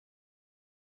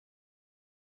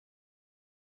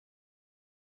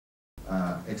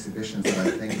exhibitions that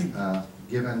I think,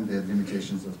 given the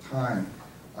limitations of time,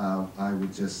 I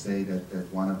would just say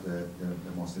that one of the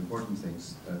most important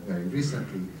things very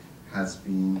recently has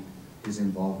been his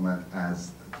involvement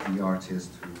as the artist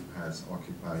who has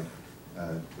occupied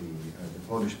the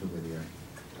Polish pavilion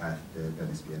at the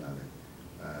Venice Biennale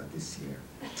this year.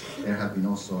 There have been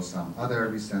also some other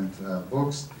recent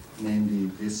books, namely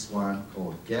this one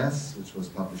called Guess, which was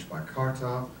published by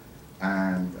Carta,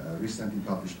 and recently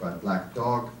published by Black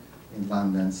Dog in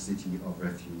London's City of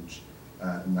Refuge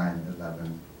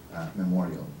 9/11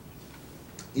 Memorial.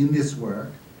 In this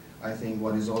work, I think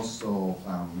what is also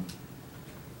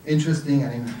interesting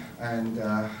and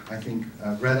I think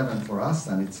relevant for us,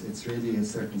 and it's really a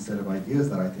certain set of ideas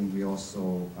that I think we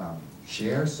also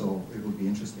share, so it would be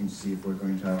interesting to see if we're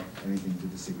going to have anything to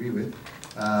disagree with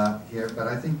here. But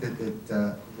I think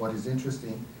that what is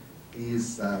interesting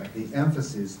is the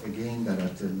emphasis, again, that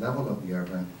at the level of the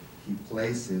urban, he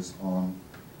places on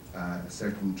a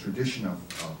certain tradition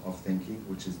of thinking,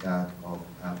 which is that of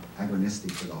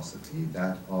agonistic philosophy,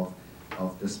 that of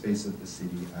the space of the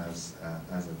city as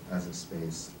a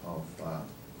space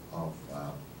of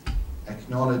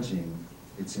acknowledging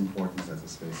its importance as a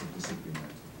space of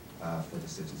disagreement for the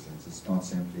citizens. It's not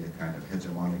simply a kind of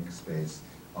hegemonic space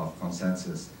of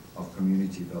consensus, of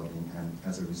community building, and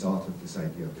as a result of this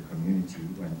idea of the community,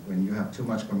 when you have too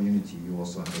much community, you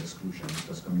also have exclusion,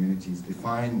 because communities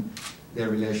define their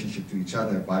relationship to each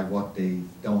other by what they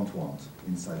don't want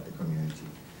inside the community.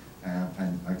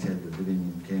 And I tell you, living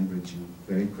in Cambridge, you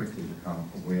very quickly become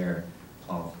aware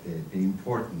of the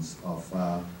importance of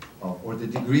or the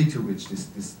degree to which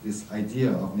this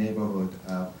idea of neighborhood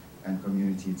and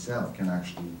community itself can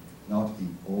actually not be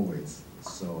always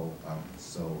so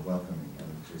welcoming and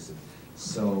inclusive.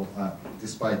 So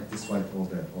despite all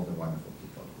the wonderful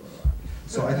people who are around.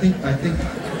 So I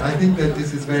think that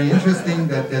this is very interesting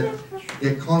that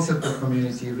the concept of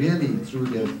community really through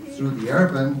the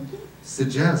urban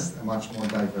suggests a much more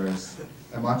diverse,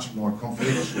 a much more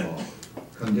conflictual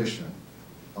condition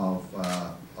of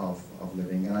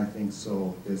living. And I think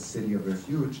so the City of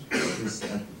Refuge is,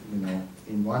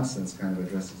 in one sense kind of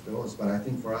addresses those. But I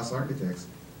think for us architects,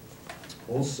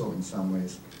 also in some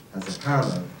ways has a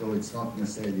parallel, though it's not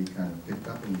necessarily kind of picked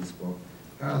up in this book,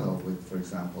 parallel with, for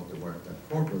example, the work that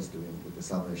Corp was doing with the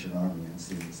Salvation Army and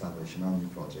seeing the Salvation Army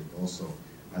project also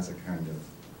as a kind of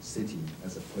city,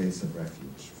 as a place of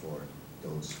refuge for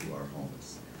those who are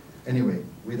homeless. Anyway,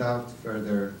 without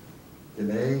further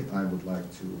delay, I would like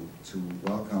to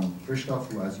welcome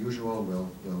Krzysztof, who as usual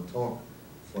will talk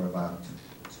for about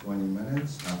 20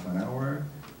 minutes, half an hour.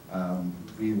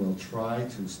 We will try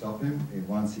to stop him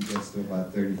once he gets to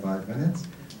about 35 minutes,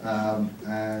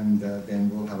 and then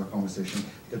we'll have a conversation.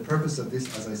 The purpose of this,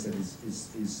 as I said,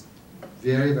 is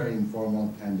very, very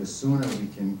informal, and the sooner we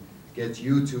can get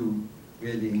you to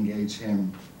really engage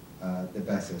him, the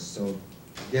better. So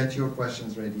get your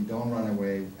questions ready, don't run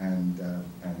away, and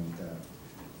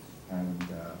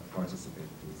participate,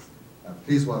 please.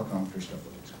 Please welcome Krzysztof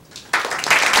Wodiczko.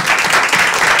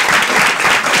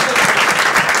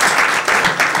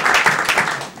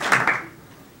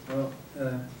 Well,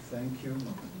 thank you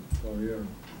for your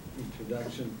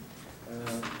introduction.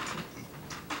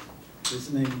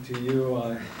 Listening to you,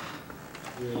 I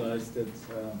realized that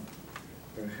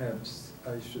perhaps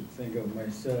I should think of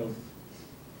myself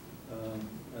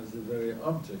as the very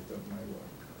object of my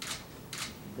work,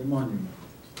 the monument.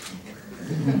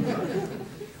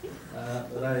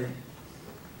 But I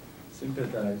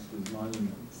sympathize with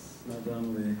monuments, not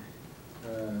only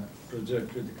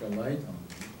project critical light on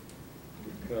them,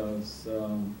 because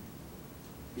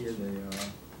here they are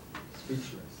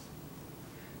speechless.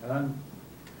 And I'm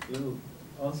a little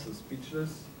also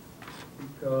speechless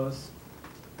because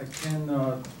I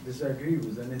cannot disagree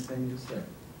with anything you say.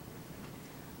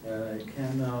 I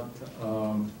cannot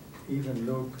even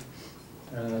look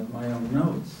at my own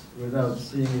notes without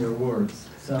seeing your words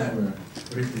somewhere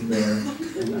written there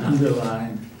and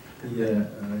underline the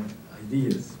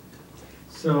ideas.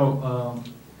 So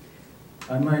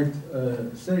I might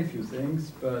say a few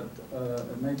things, but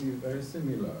it may be very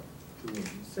similar to what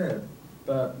you said,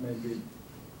 but maybe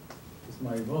it's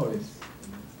my voice,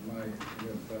 and my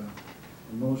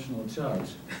emotional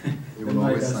charge. It will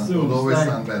always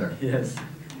sound better. Yes,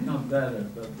 not better,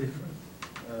 but different.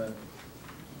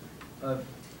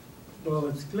 Well,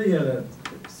 it's clear that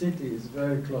the city is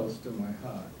very close to my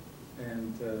heart,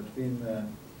 and been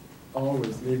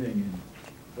always living in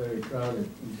very crowded,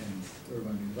 intense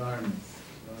urban environments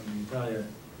my entire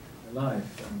life,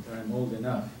 and I'm old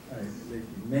enough. I lived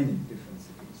in many different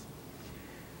cities.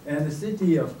 And the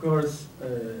city, of course,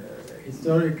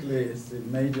 historically is the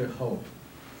major hope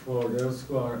for those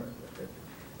who are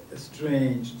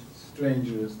estranged,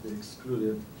 strangers, the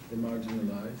excluded, the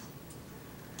marginalized.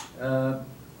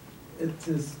 It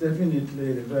is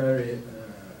definitely the very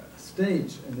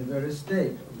stage and the very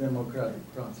state of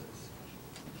democratic process.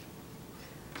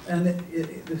 And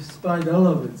despite all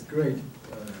of its great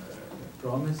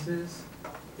promises,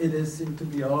 it is seemed to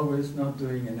be always not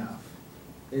doing enough.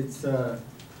 It's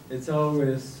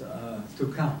always to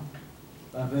come,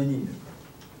 avenir,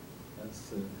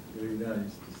 as Derrida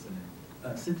used to say,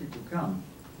 a city to come,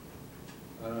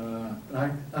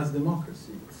 like as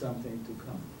democracy, it's something to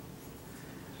come.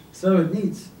 So it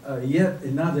needs yet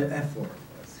another effort,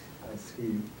 as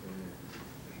he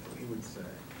would say,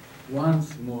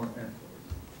 once more effort.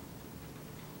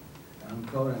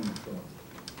 Encore and encore.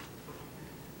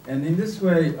 And in this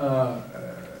way,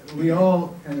 we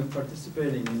all kind of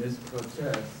participating in this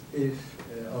process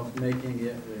of making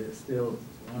it still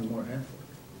one more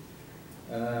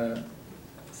effort.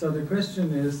 So the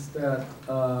question is that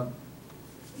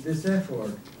this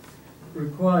effort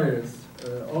requires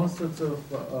all sorts of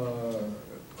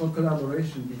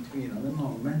collaboration between and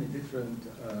among many different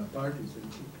parties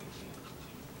and people.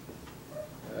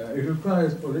 It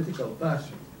requires political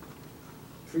passion,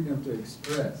 freedom to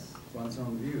express one's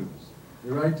own views,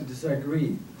 the right to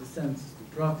disagree, the sense to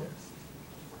protest,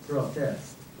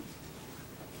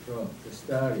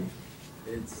 protestare.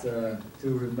 It's to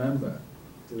remember,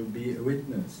 to be a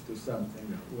witness to something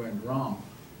that went wrong,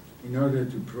 in order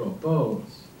to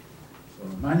propose or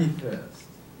manifest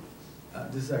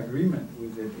disagreement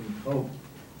with it in hope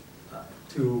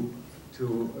to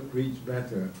reach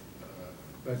better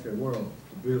world,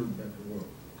 to build better world.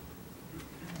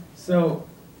 So,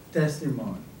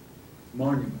 testimony,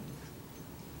 monument,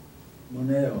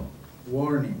 moneo,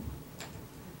 warning.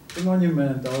 The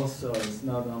monument also is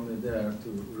not only there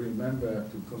to remember,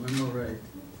 to commemorate,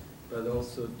 but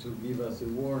also to give us a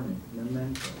warning,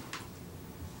 memento.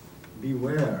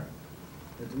 Beware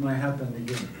that it might happen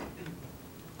again.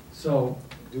 So,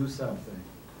 do something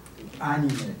to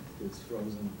animate this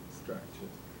frozen structure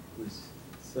with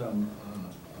some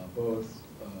both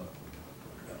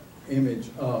image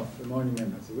of the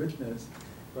monument as a witness,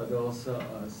 but also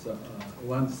as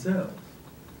oneself,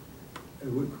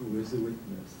 who is a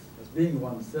witness, as being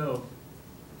oneself,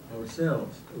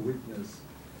 ourselves, a witness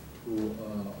who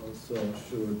also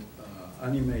should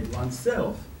animate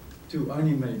oneself to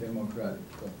animate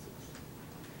democratic process.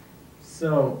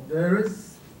 So there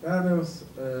is various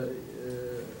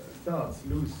thoughts,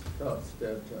 loose thoughts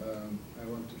that I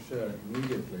want to share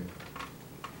immediately.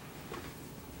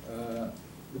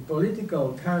 The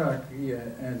political hierarchy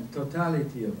and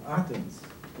totality of Athens,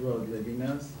 wrote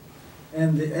Levinas,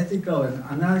 and the ethical and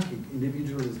anarchic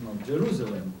individualism of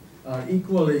Jerusalem are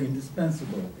equally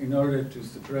indispensable in order to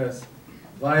suppress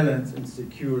violence and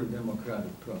secure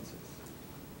democratic process.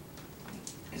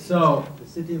 So the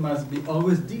city must be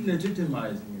always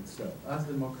delegitimizing itself as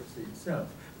democracy itself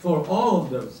for all of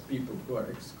those people who are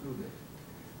excluded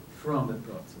from the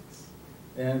process,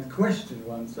 and question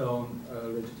one's own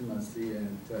legitimacy,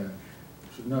 and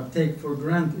should not take for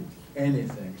granted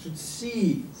anything. Should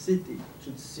see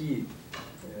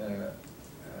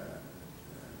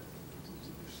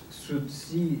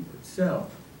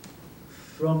itself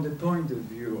from the point of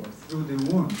view or through the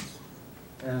wounds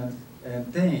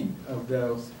and pain of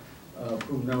those of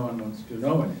whom no one wants to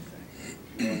know anything,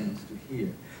 no one wants to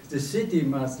hear. The city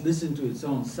must listen to its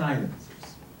own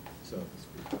silences, so to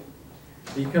speak.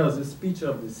 Because the speech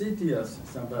of the city, as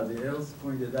somebody else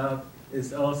pointed out,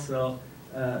 is also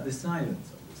the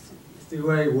silence of the city. It's the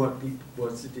way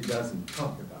what city doesn't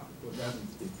talk about, what doesn't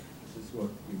speak. This is what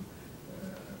you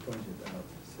pointed out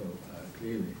so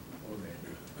clearly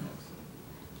already also.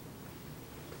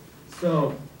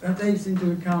 So that takes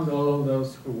into account all of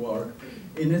those who are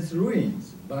in its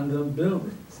ruins, abandoned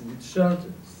buildings, in its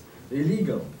shelters, the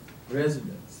illegal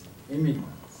residents,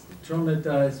 immigrants, the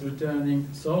traumatized returning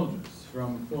soldiers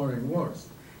from foreign wars,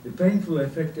 the painfully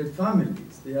affected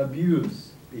families, the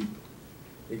abused people,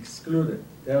 excluded,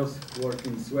 those who work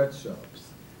in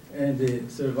sweatshops, and the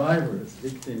survivors,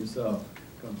 victims of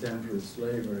contemporary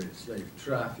slavery, slave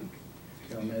traffic,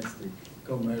 domestic,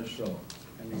 commercial,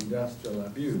 and industrial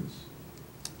abuse.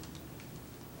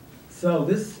 So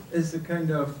this is a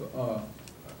kind of,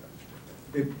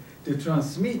 to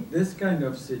transmit this kind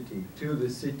of city to the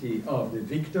city of the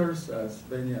victors, as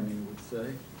Benjamin would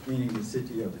say, meaning the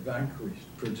city of the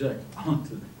vanquished, project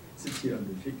onto the city of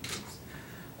the victors,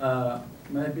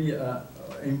 may be an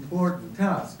important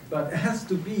task, but it has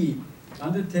to be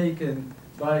undertaken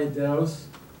by those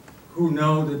who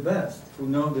know the best, who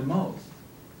know the most,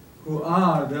 who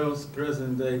are those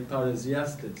present-day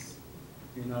parasiastes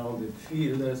you know, the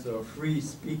fearless or free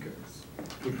speakers,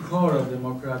 the core of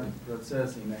democratic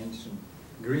process in ancient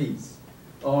Greece,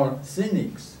 or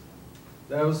cynics,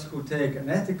 those who take an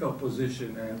ethical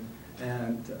position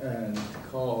and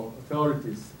call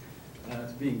authorities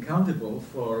as being accountable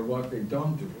for what they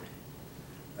don't do.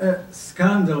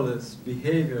 Scandalous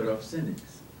behavior of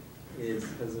cynics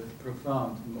has a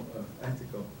profound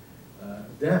ethical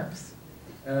depth.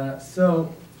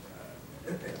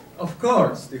 Of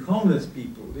course, the homeless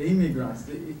people, the immigrants,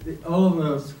 all of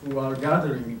those who are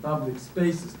gathering in public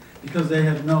spaces because they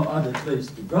have no other place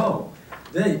to go,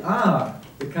 they are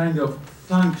the kind of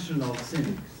functional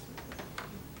cynics.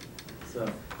 So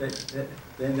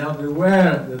they're not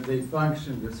aware that they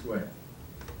function this way.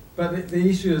 But the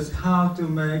issue is how to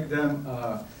make them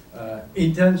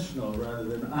intentional rather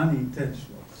than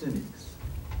unintentional cynics.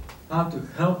 How to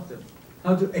help them,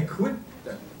 how to equip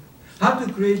them, how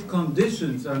to create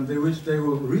conditions under which they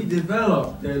will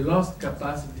redevelop their lost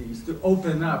capacities to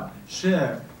open up,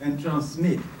 share, and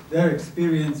transmit their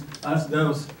experience as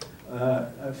those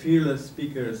fearless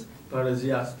speakers,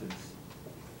 parasiastes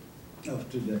of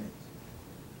today.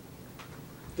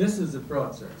 This is the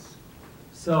process.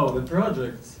 So the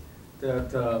projects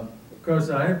that, of course,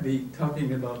 I'll be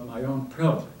talking about my own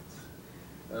projects,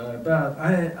 but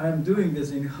I'm doing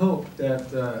this in hope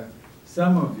that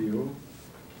some of you,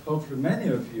 hopefully many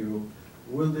of you,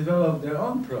 will develop their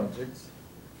own projects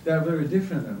that are very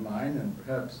different than mine, and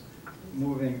perhaps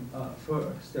moving a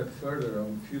step further, or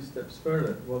a few steps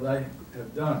further, what I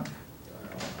have done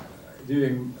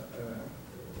during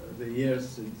the years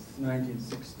since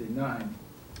 1969.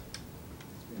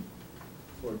 It's been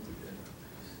 40 years.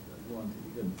 I won't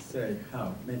even say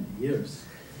how many years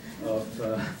of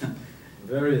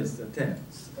various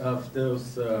attempts, of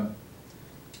those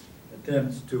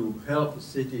attempts to help the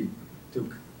city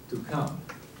to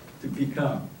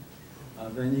become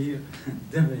devenir,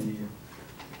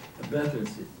 a better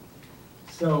city.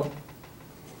 So,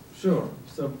 sure.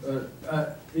 So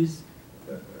please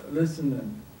listen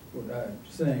to what I'm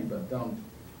saying, but don't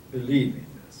believe in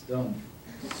this. Don't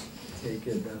take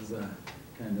it as a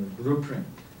kind of blueprint.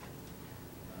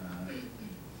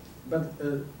 But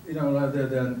you know, rather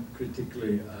than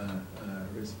critically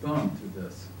respond to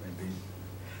this, maybe.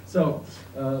 So,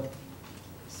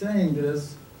 saying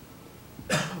this,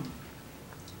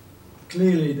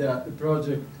 clearly that the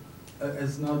project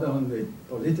is not only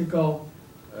political,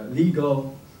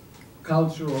 legal,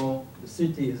 cultural. The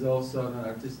city is also an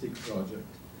artistic project,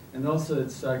 and also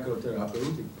it's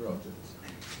psychotherapeutic project,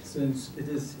 since it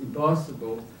is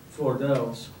impossible for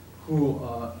those who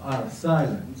are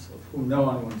silent, of whom no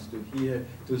one wants to hear,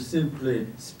 to simply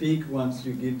speak once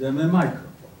you give them a microphone.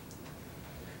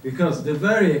 Because the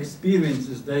very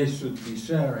experiences they should be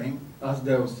sharing as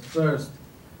those first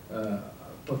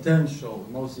potential,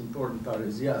 most important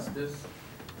parasiastes,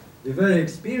 the very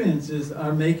experiences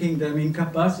are making them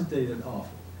incapacitated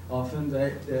often. Often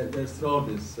their throat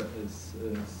is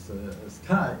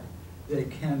tied. They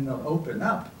cannot open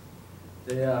up.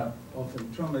 They are often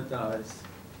traumatized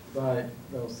by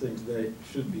those things they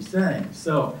should be saying.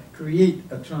 So create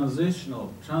a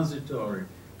transitional, transitory,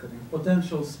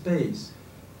 potential space,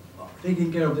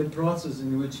 taking care of the process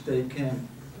in which they can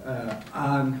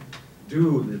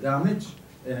undo the damage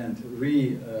and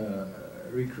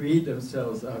recreate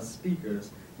themselves as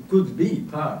speakers, could be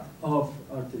part of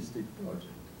artistic project.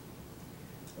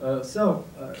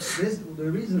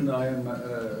 The reason I am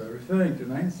referring to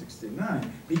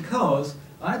 1969, because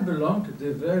I belong to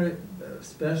the very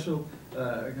special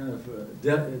kind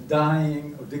of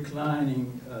dying or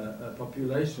declining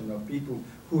population of people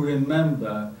who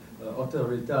remember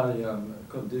authoritarian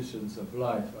conditions of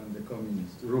life under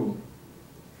communist rule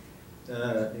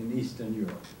in Eastern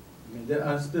Europe. I mean, there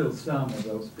are still some of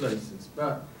those places,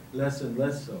 but less and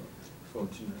less so,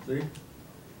 fortunately.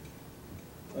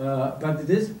 But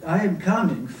I am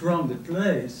coming from the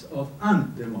place of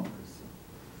undemocracy.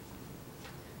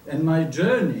 And my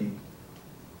journey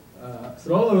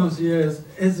through all those years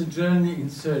is a journey in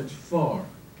search for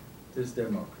this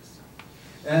democracy.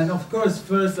 And of course,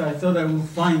 first I thought I would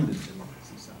find this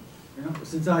democracy somewhere. You know,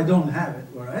 since I don't have it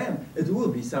where I am, it will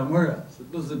be somewhere else.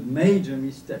 It was a major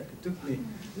mistake. It took me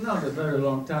not a very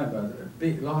long time,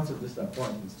 but lots of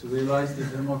disappointments to realize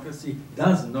that democracy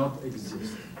does not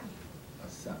exist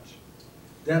as such.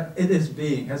 That it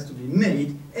has to be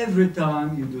made every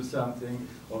time you do something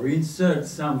or insert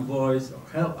some voice or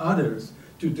help others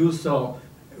to do so,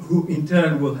 who in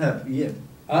turn will help yet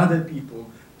other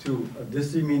people to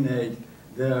disseminate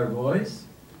their voice,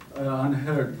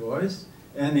 unheard voice,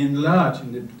 and enlarge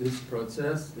in this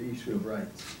process the issue of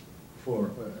rights for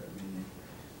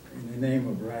in the name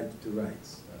of right to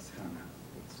rights, as Hannah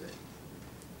would say.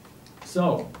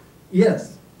 So,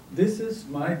 yes, this is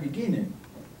my beginning.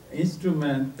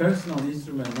 Instrument, personal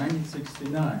instrument,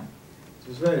 1969. It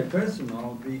was very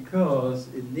personal because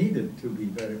it needed to be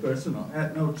very personal. I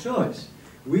had no choice.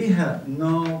 We had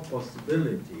no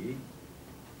possibility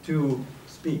to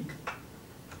speak,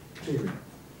 period.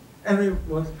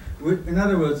 In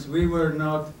other words, we were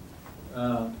not,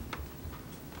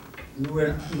 we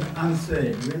were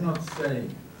unsaying, we were not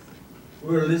saying.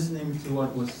 We were listening to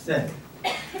what was said.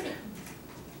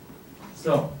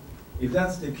 So, if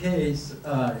that's the case,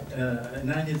 in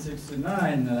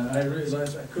 1969, I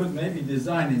realized I could maybe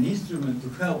design an instrument to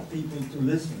help people to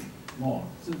listen more.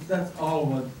 So that's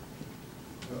all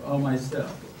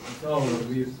myself. That's all what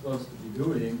we're supposed to be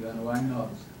doing, then why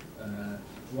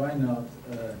not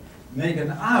make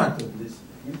an art of listening?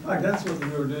 In fact, that's what we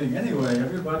were doing anyway.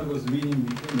 Everybody was reading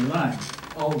between the lines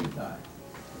all the time.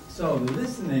 So the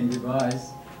listening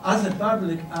device, as a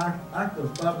public act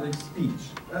of public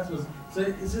speech, that was. So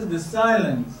this is the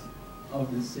silence of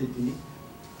the city.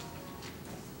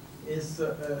 It's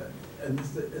the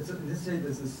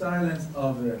silence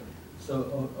of a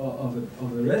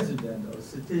resident or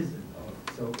citizen or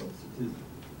so-called citizen,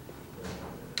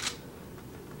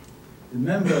 the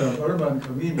member of urban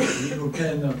community who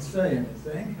cannot say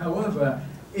anything. However,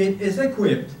 it is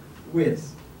equipped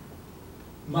with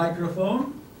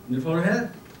microphone in the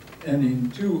forehead and in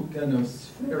two kind of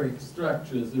spheric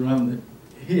structures around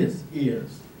his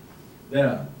ears. There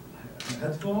are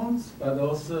headphones, but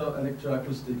also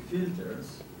electroacoustic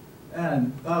filters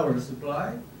and power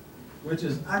supply, which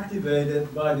is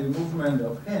activated by the movement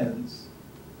of hands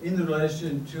in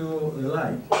relation to the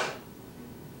light.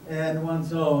 And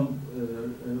one's own,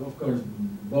 of course,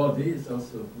 body is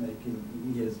also making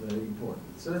ears very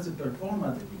important. So it's a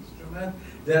performative instrument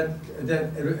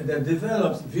that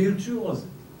develops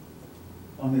virtuosity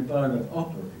on the part of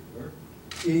operator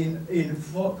in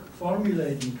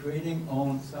formulating, creating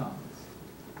own sounds,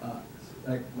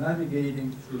 like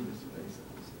navigating through the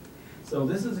spaces. So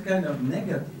this is a kind of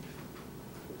negative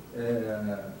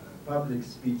public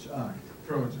speech art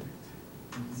project.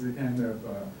 It's a kind of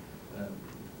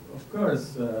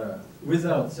course,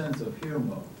 without sense of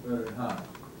humor, very hard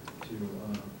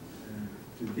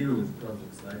to deal with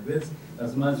projects like this,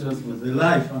 as much as with the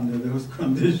life under those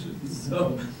conditions.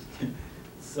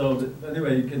 So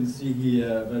anyway, you can see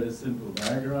here a very simple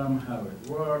diagram, how it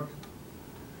worked.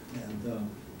 And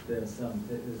there's some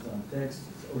text,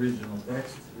 it's original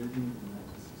text written in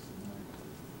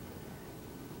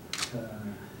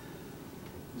 1969.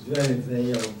 It's very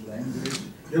veiled language.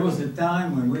 There was a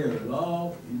time when we were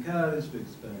allowed, encouraged to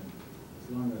expand, as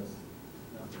long as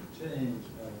nothing changed.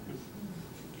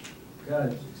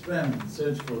 Encouraged to experiment,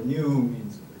 search for new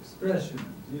means of expression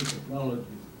and new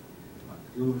technologies. Mark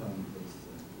Luhan was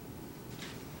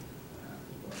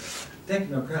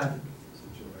technocratic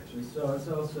situation. So it's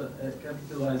also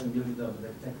capitalizing a little bit of the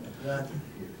technocratic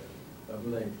period of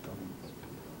late communism.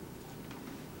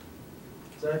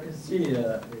 So I can see,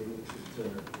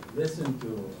 listen to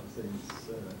things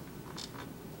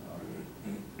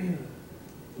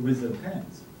with the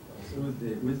hands, also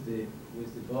with the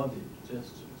body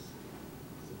gestures.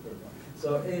 So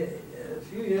a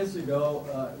few years ago,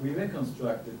 we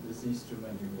reconstructed this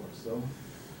instrument in Warsaw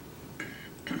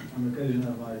on occasion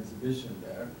of my exhibition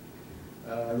there,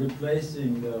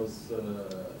 replacing those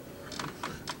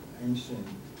ancient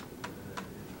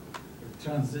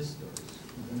transistors.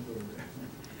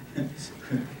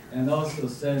 And also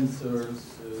sensors,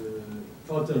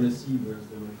 photoreceivers,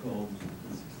 they were called in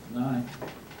 1969.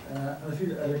 I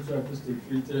feel electroacoustic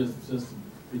filters just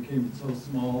became so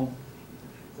small.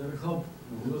 So I hope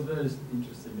it was a very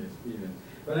interesting experience.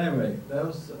 But anyway, that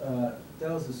was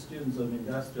the students of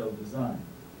industrial design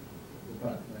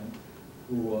department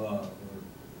who were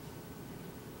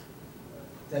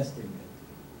testing it.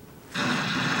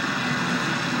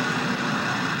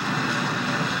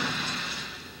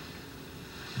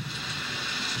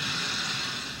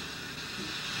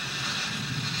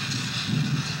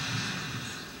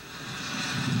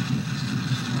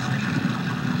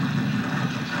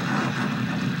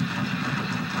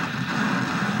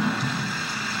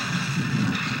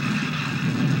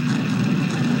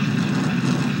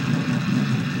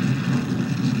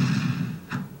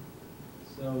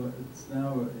 It's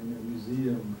now in a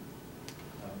museum,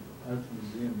 art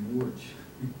museum in Łódź,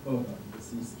 in Poland, this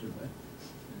instrument.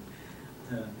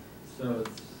 So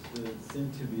it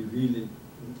seemed to be really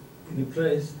in a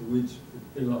place to which it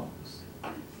belongs,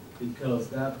 because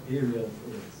that period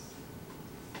is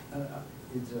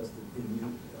it's just a new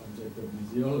object of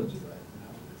museology right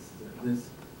now. This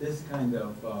this kind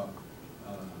of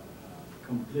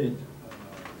complete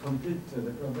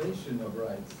deprivation of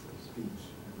rights of speech.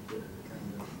 And,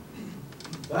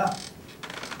 but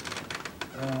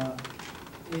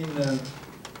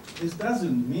this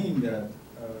doesn't mean that,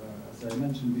 as I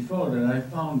mentioned before, that I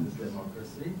found this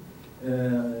democracy,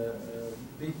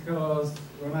 because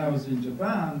when I was in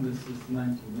Japan, this is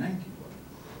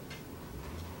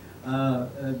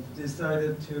 1991,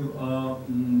 decided to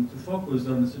focus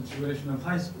on the situation of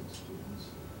high school students,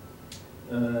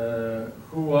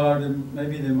 who are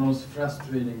maybe the most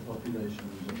frustrating population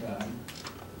in Japan,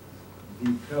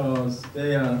 because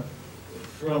they are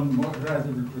from more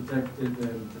relatively protected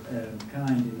and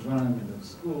kind environment of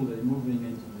school, they're moving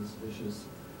into this vicious,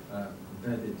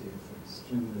 competitive,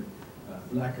 extremely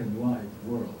black and white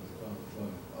world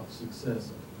of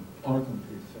success or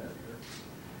complete failure.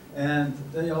 And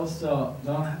they also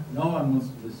no one wants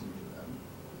to listen to them.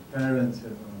 Parents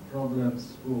have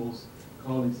problems, schools,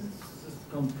 colleagues. It's just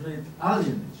complete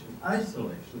alienation,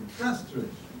 isolation,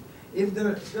 frustration. If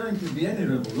there's going to be any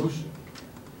revolution,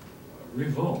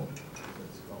 revolt,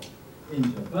 in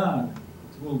Japan,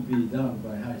 it will be done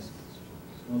by high school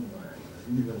students, not by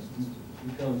university students,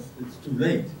 because it's too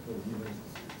late for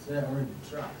universities. They're already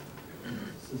trapped in the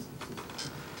system.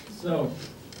 So,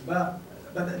 but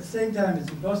at the same time, it's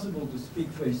impossible to speak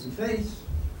face to face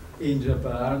in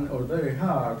Japan, or very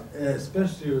hard,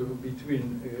 especially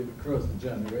between across the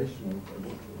generational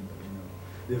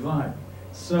divide.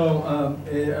 So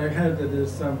I heard that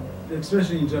there's some,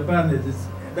 especially in Japan, it is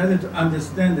better to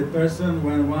understand the person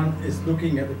when one is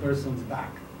looking at the person's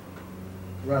back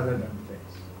rather than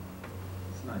face.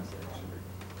 It's nice, actually.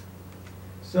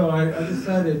 So I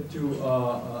decided to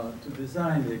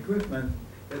design the equipment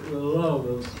that will allow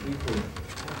those people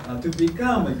to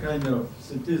become a kind of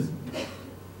citizens,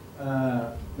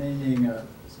 meaning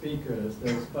speakers,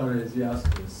 those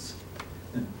parasiastes,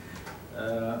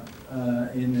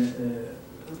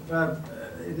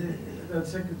 that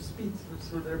they could speak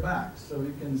through their backs. So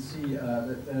you can see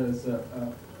that there's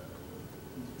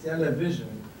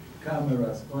television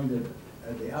cameras pointed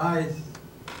at the eyes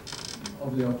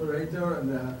of the operator, and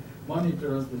the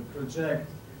monitors that project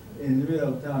in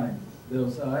real time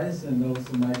those eyes, and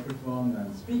also microphone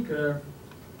and speaker.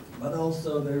 But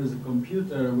also there is a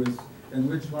computer in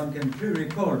which one can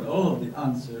pre-record all of the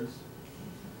answers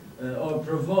or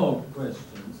provoke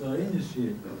questions or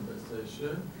initiate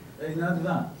conversation in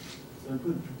advance. So I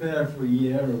could prepare for a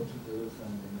year or to do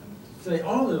something. And to say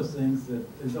all those things that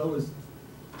is always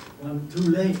when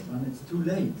it's too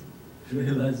late,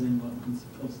 realizing what I'm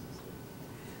supposed to say.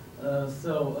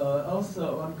 Also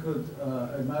one could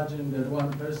imagine that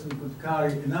one person could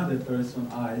carry another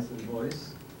person's eyes and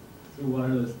voice through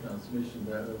wireless transmission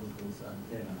via those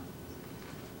antenna.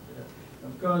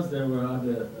 Of course, there were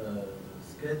other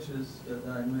sketches that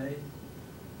I made,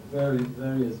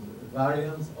 various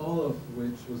variants, all of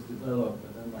which was developed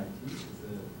at MIT,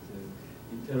 the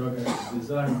Interrogative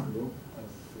Design Group,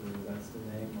 that's the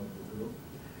name of the group.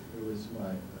 It was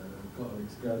my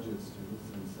colleagues, graduate students,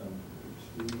 and some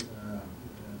PhD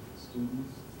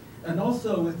students. And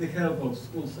also with the help of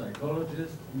school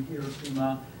psychologists in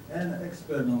Hiroshima and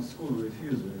expert on school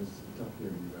refusers at Tokyo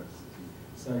University,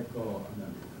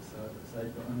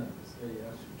 psychoanalysts. They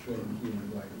actually trained here in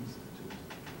the White Institute.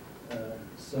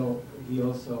 So he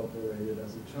also operated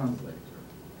as a translator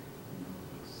in all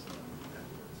those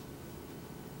efforts.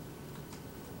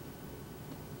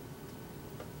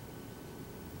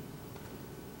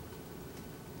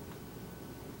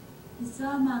リス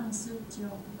アーマーの数値を読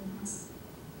みます。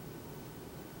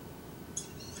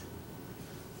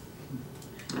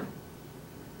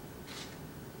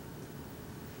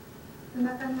背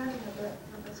中にあるので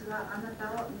私はあな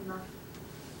たを見ます。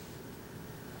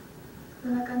背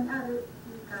中にあるス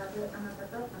ピーカーであなた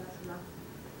と話します。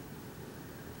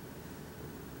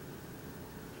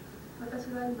私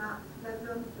は今左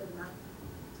を見ています。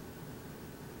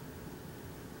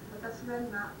私は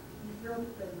今右を見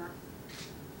ています。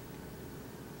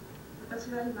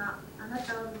私は今あな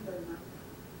たを見ています。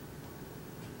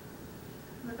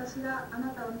私があな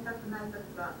たを見たくないとき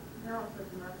は目を閉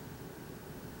じます。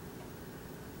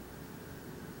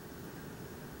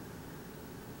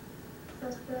そ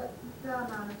してリスアー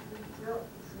マーのスイッチを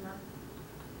します。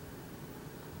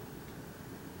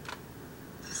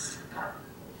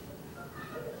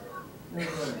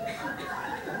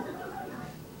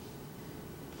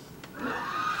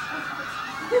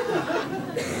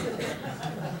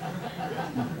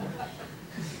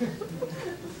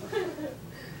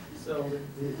So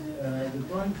the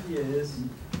point here is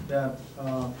that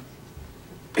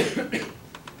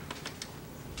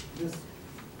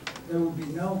there would be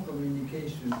no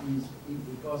communication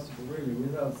easily possible really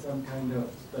without some kind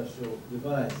of special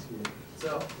device here.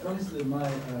 So obviously my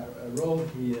role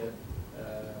here,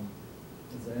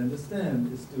 as I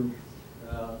understand, is to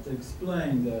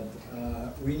explain that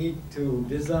we need to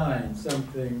design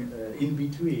something in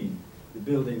between the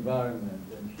built environment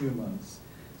and humans,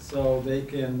 so they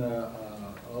can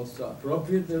also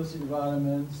appropriate those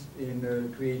environments in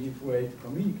a creative way to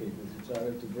communicate with each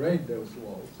other, to break those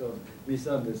walls of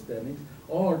misunderstandings,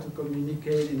 or to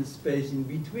communicate in space in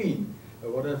between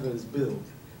whatever is built.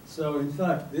 So in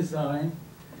fact, design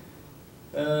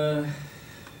in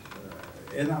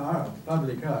art,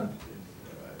 public art,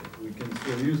 if we can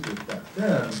still use that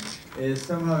term, is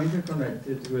somehow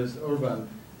interconnected with urban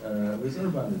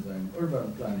design,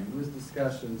 urban planning, with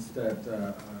discussions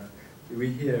that we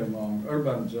hear among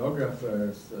urban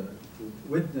geographers who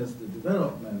witness the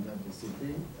development of the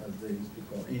city, as they used to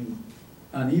call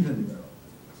uneven development.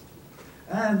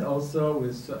 And also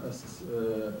with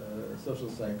social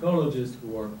psychologists who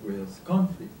work with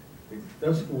conflict,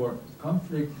 those who work with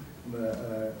conflict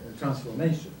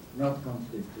transformation, not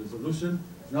conflict resolution,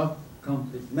 not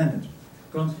conflict management,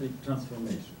 conflict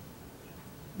transformation.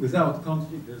 Without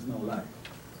conflict, there's no life.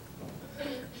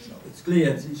 So it's clear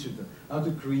it's issue how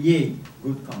to create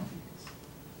good conflicts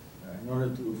in order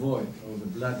to avoid all the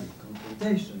bloody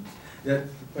confrontations that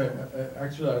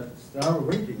actually are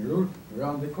waiting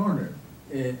around the corner,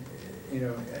 in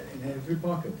every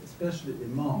pocket, especially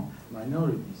among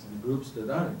minorities and groups that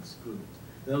are excluded.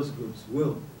 Those groups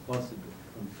will possibly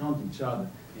confront each other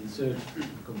in search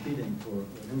of competing for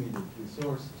limited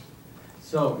resources.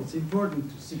 So it's important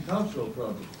to see cultural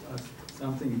projects as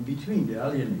something in between the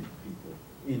alienated people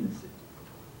in the city.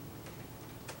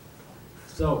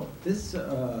 So this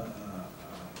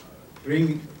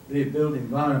bring the built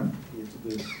environment here to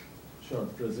this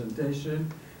short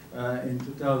presentation. In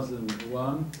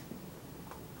 2001,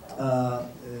 I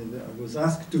was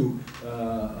asked to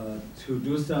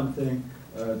do something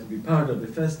to be part of the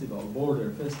festival,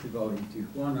 border festival in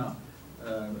Tijuana,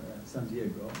 San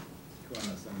Diego.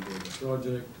 San Diego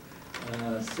project.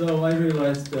 So I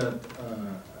realized that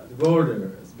the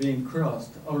border is being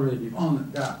crossed already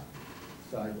on that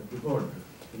side of the border,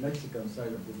 the Mexican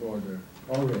side of the border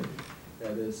already.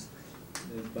 That is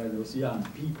by those young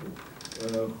people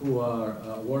who are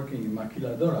working in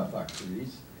maquiladora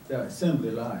factories, they're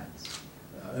assembly lines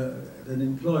that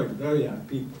employ very young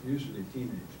people, usually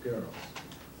teenage girls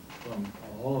from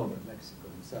all over Mexico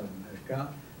and South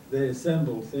America. They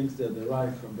assemble things that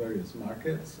arrive from various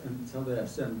markets, and so they are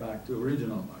sent back to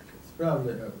original markets.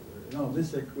 Probably,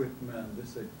 this equipment,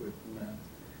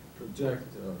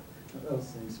 projector, those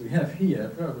things we have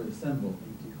here, probably assembled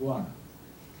in Tijuana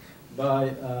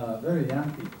by very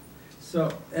young people.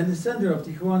 So, in the center of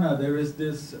Tijuana, there is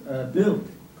this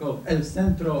building called El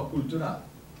Centro Cultural.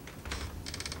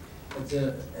 It's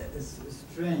a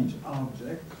strange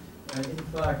object. In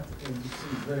fact, as you see,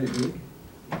 it's very big.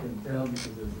 You can tell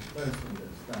because there's a person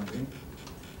there standing.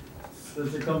 So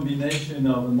it's a combination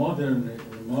of a modern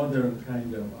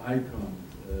kind of icon,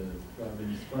 probably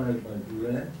inspired by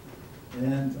Goulet,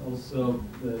 and also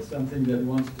something that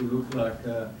wants to look like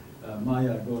a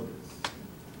Maya goddess.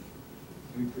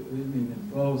 I mean,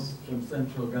 both from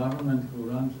central government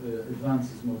who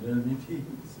advances modernity,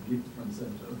 it's a gift from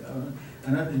central government,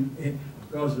 and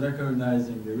of course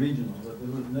recognizing the regional, but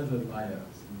there was never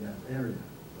Mayas in that area.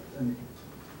 But anyway,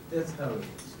 that's how it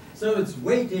is. So it's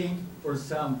waiting for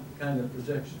some kind of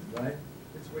projection, right?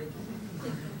 It's waiting.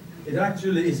 It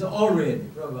actually is already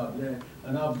probably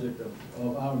an object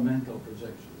of our mental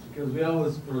projections, because we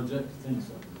always project things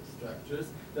on the structures.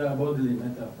 They are bodily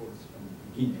metaphors from the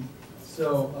beginning.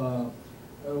 So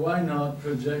why not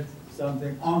project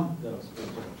something on those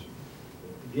projections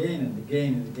again and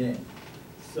again and again?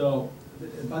 So,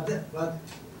 but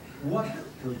what to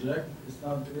project is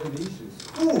not really the issue.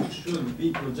 Who should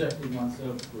be projecting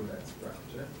oneself through that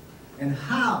structure, and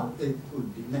how it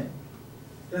could be made?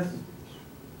 That's the issue.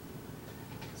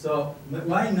 So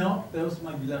why not those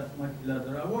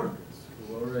maquiladora workers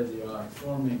who already are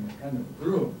forming a kind of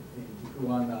group in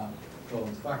Tijuana called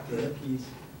Factorequis?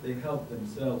 They help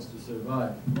themselves to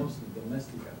survive mostly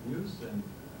domestic abuse and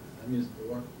abuse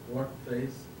the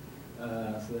workplace.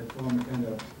 So they form a kind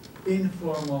of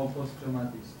informal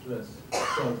post-traumatic stress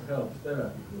self-help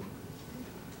therapy group.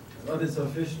 What is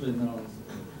officially known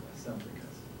as something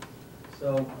else. So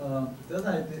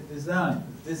design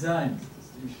is this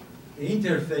issue. The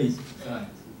interface design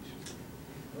is the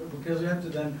issue. Because we have to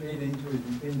then create an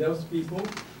interface between those people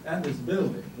and this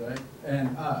building, right,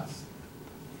 and us.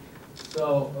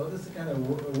 So this is a kind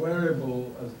of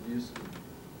wearable, as it used to be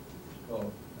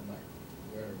called, like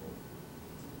wearable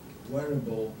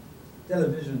wearable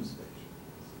television station.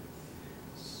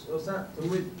 So that to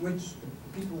which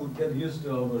people would get used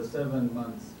to over a 7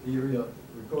 months period,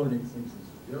 recording Simpsons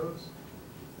jokes.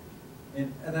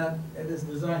 And it is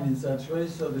designed in such way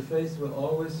so the face will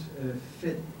always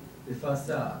fit the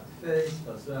facade. Face,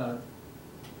 facade,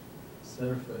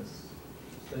 surface,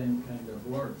 same kind of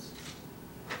words.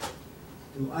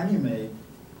 To animate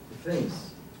the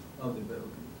face of the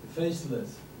building, the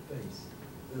faceless face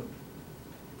building.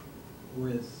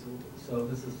 So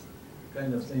this is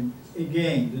kind of thing,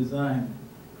 again, designed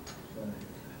by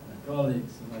my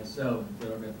colleagues and myself in the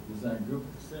Interrogative Design Group,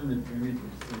 extremely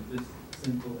primitive,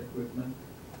 simple equipment.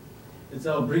 It's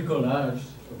our bricolage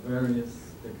of various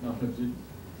technologies.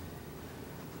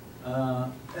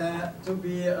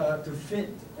 To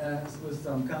fit with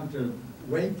some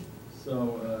counterweight, so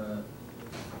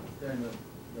kind of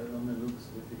that only looks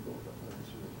difficult, but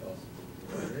actually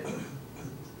possible.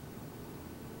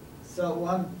 So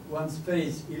one's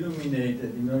face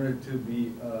illuminated in order to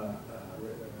be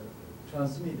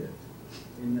transmitted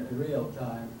in real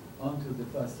time onto the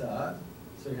facade.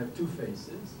 So you have two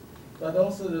faces, but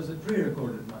also there's a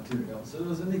pre-recorded material. So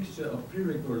there's a mixture of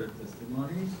pre-recorded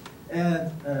testimonies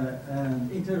and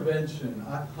intervention,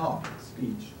 ad hoc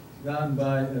speech done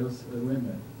by those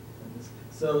women.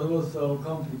 So it was so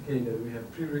complicated. We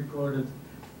have pre-recorded.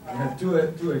 We have two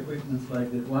equipments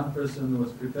like that. One person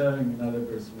was preparing, another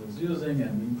person was using,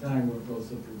 and in time we're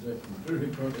also projecting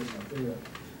pre-recorded material.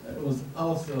 It was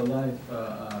also live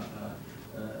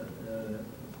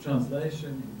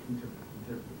translation,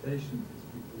 interpretation, because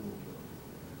people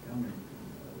were coming.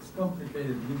 It's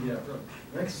complicated media project.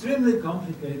 Extremely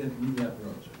complicated media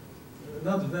project.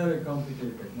 Not very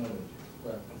complicated technology,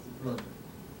 but it's a project.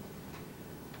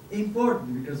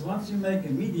 Important, because once you make a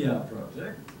media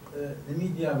project, the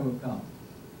media will come.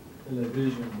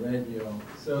 Television, radio.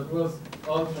 So it was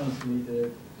all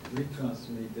transmitted,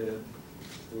 retransmitted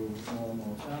through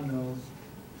normal channels.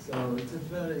 So it's a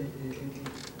very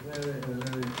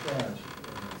fresh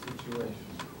situation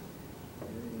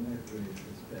in every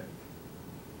respect.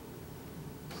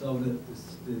 So the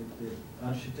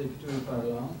architecture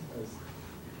parlante, as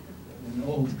an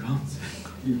old concept,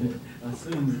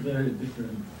 assumes very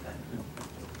different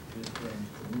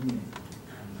meaning.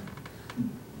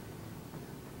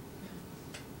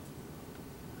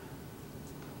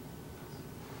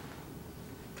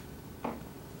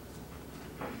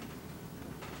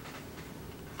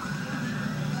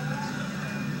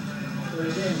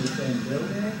 Again, the same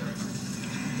building,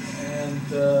 and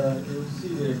you'll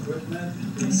see the equipment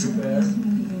being prepared.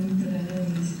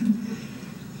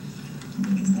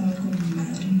 Estaba con mi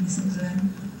madre en ese lugar,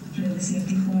 regresé a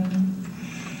Tijuana,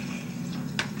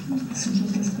 supe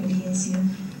otra experiencia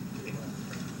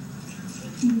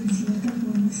y de cierta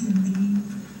forma sentí.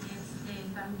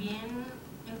 También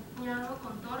he puñado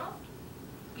con toros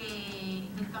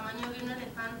del tamaño de un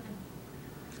elefante,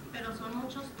 pero son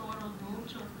muchos toros,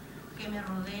 muchos, que me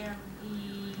rodean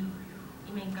y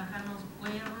me encajan los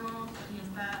cuernos y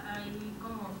está ahí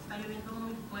como, está lloviendo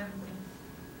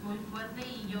muy fuerte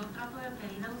y yo trato de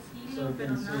pedir auxilio,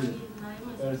 pero nadie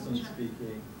me escucha.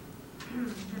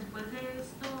 Después de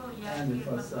esto, ya que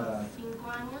pasó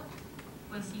 5 años,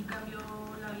 pues sí cambió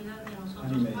la vida de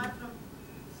nosotros 4.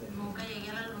 Nunca llegué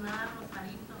a la lunada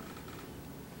Rosarito.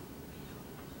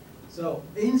 So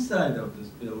inside of this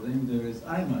building there is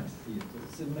IMAX Theater.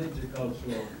 It's a major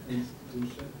cultural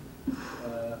institution.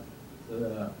 There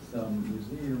are some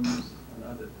museums and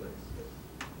other places.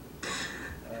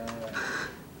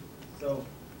 So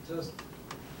just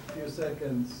a few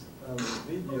seconds of the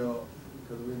video,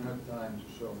 because we don't have time to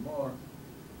show more.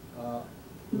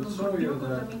 We'll show you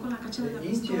the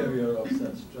interior of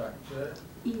such structure.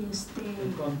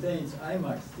 It contains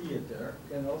IMAX theater,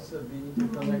 can also be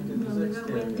interconnected with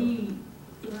exterior.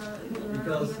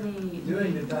 Because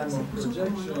during the time of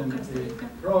projection, the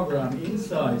program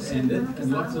inside ended,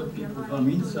 and lots of people from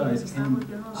inside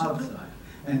came outside.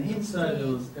 And inside there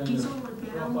was kind of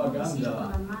propaganda,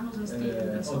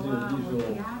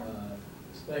 audiovisual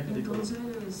spectacle,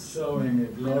 showing a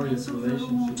glorious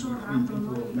relationship between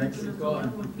people of Mexico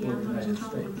and people of the United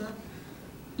States.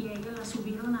 Y a ella la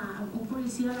subieron un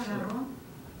policía la agarró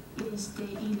y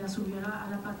la subió a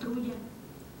la patrulla.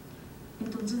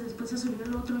 Entonces después se subió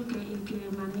el otro, el que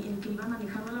iba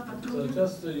manejando la patrulla. So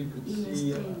just so you could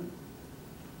see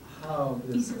how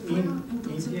this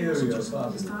interior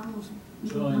part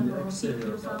joined the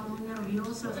exterior part. Estábamos muy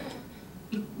nerviosas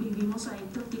y vimos a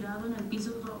Héctor tirado en el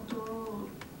piso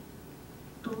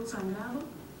todo sangrado.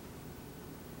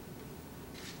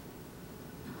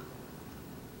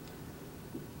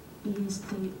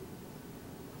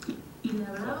 Y y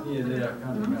la verdad Yeah, they are no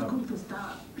coming nos up.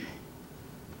 contestaba.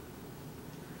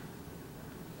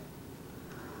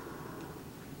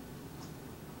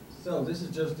 So this is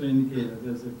just to indicate that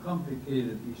there's a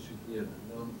complicated issue here.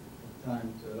 I don't have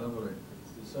time to elaborate.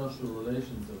 It's the social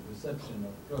relations of reception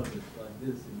of projects like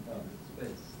this in public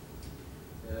space.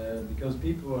 Because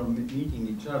people are meeting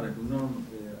each other who normally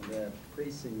they're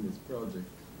facing this project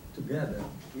together,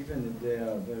 even if they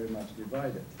are very much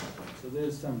divided. So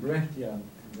there's some Brechtian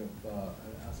kind of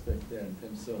aspect there in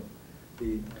terms of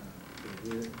the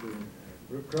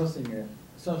crossing a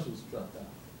social strata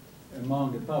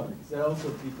among the public. There are also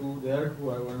people there who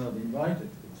were not invited,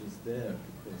 which is there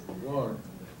because of the war and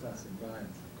the passing by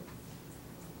and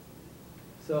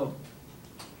so on. So,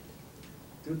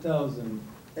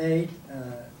 2008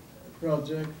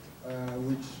 project,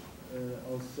 which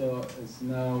also is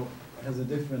now has a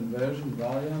different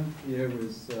variant here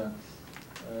with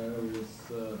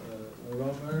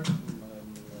Robert,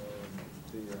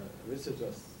 the research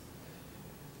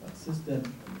assistant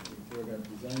in the Program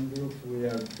Design Group. We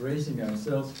are bracing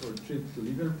ourselves for a trip to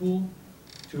Liverpool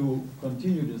to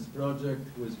continue this project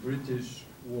with British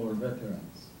war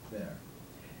veterans there.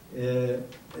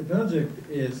 The project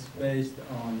is based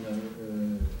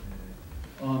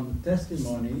on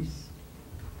testimonies,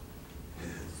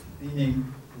 meaning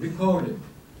recorded,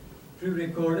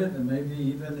 pre-recorded, and maybe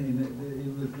even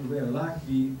if we are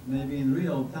lucky, maybe in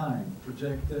real time,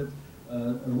 projected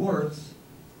words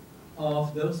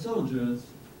of those soldiers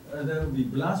that will be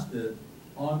blasted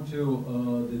onto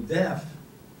the deaf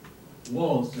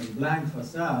walls and blank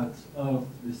facades of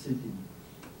the city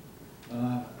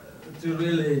to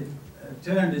really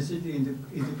turn the city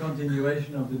into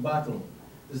continuation of the battle.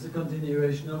 It's a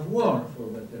continuation of war for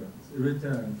veterans, a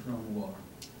return from war.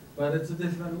 But it's a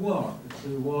different war. It's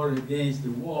a war against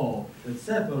the wall that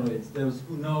separates those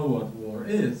who know what war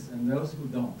is and those who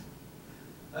don't.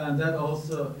 And that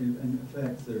also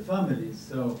affects their families.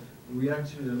 So we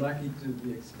actually are lucky to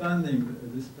be expanding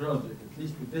this project, at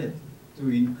least a bit, to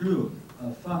include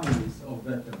families of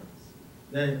veterans.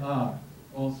 They are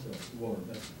also war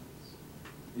veterans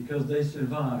because they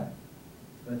survive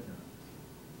veterans.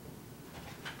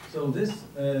 So this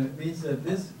means that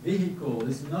this vehicle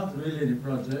is not really the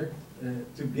project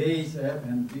to gaze at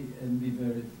and be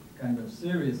very kind of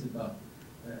serious about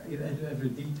every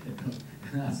detail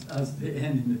as the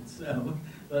end in itself,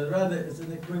 but rather it's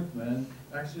an equipment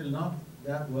actually not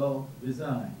that well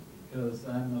designed, because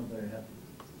I'm not very happy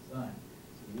with its design.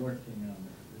 So working on a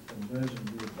different version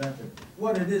to be better.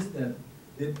 What it is that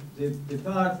the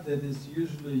part that is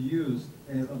usually used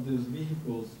of those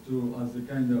vehicles as a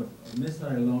kind of a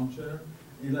missile launcher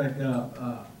is like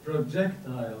a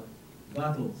projectile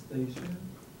battle station,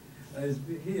 is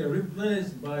here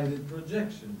replaced by the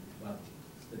projection battle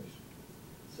station.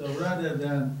 So rather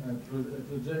than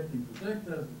projecting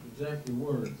projectiles, project the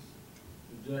words,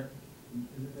 project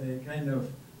a kind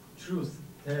of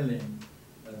truth-telling,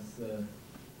 as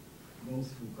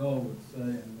most Foucault would say,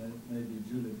 and maybe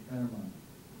Judith Herman,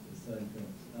 the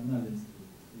psychoanalyst, would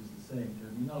use the same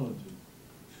terminology,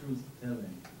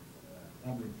 truth-telling,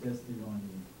 public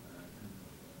testimony,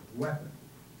 weapon.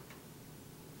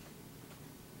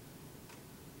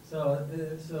 So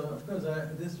of course,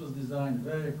 this was designed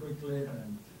very quickly,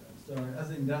 and I'm sorry, as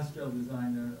an industrial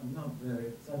designer, I'm not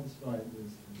very satisfied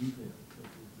with the details of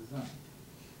this design.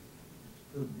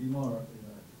 It could be more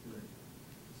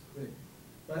quick.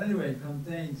 But anyway, it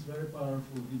contains very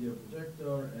powerful video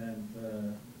projector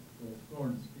and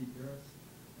horn speakers,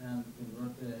 and can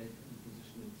rotate and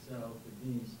position itself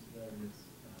against various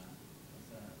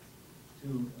facades.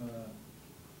 In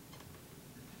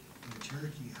the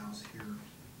Cherokee House here,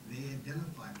 they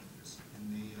identify with this, and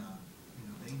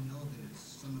they know that it's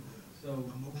some of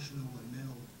the emotional and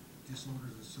mental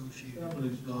disorders associated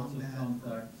with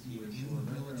combat, in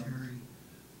the military,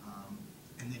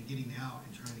 and then getting out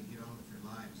and trying to get on with their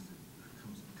lives. It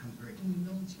becomes very. In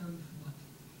the military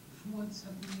for what,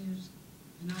 7 years,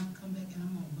 and I've come back and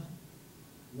I'm on what?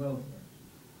 Welfare.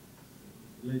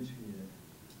 Village here.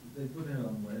 They put her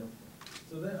on welfare.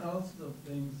 So there are also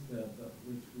things that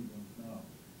which we don't know,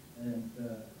 and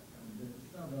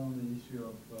it's not only the issue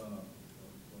of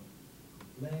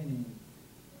complaining,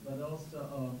 but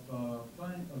also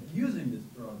of using this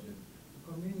project to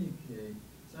communicate,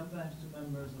 sometimes to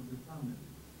members of the family.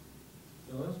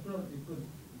 So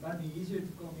it might be easier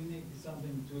to communicate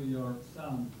something to your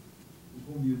son,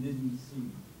 whom you didn't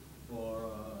see for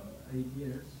 8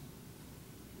 years,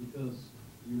 because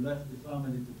you left the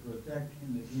family to protect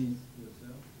him against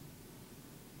yourself.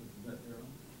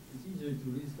 It's easier to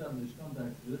reestablish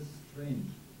contact with this strange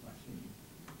machine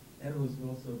It was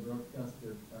also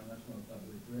broadcasted by National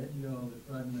Public Radio, the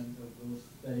fragment of those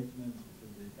statements,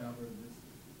 because they covered this.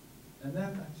 And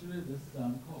then actually this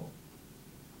sound call.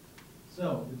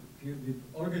 So the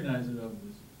organizer of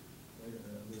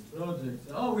this project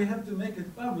said, oh, we have to make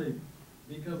it public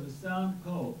because the sound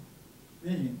call,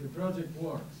 meaning the project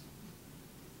works.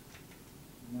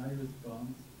 My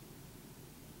response,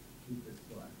 keep it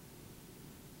quiet.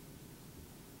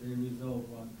 They resolve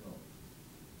one problem.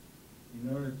 In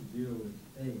order to deal with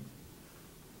 8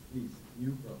 these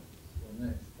new problems for the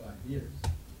next 5 years,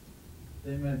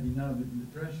 they might be now in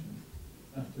depression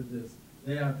after this.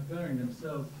 They are preparing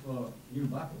themselves for new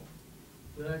battle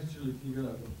to actually figure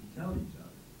out what to tell each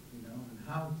other, you know, and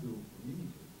how to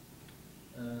communicate.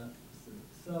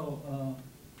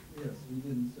 Yes, we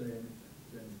didn't say anything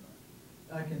to anybody.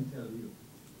 I can tell you,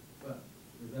 but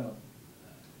without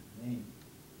name.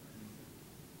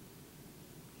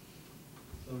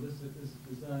 So this is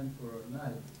designed for a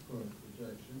night course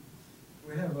projection.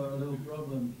 We have a little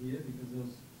problem here because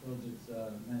those projects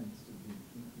are meant to be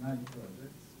night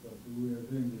projects, but we are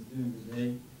doing this during the day,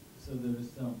 so there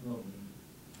is some problem.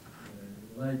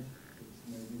 The light is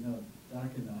maybe not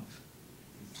dark enough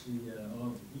to see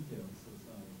all the details of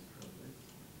some of those projects.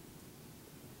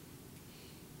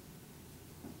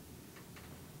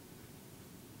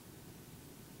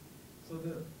 So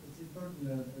it's important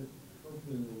that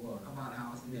hopefully it will work. About a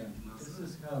house in Yeah, this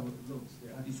is how it looks.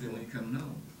 He said when he come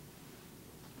home.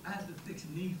 I had to fix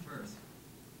me first.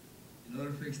 In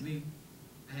order to fix me,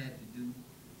 I had to do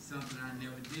something I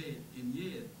never did in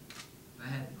years. I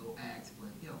had to go ask for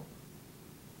help.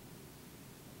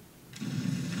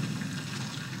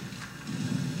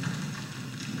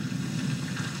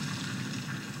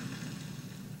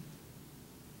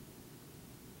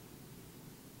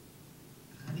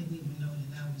 I didn't even know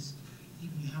that I was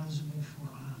even eligible for,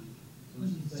 what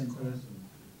is It's the it same called? person.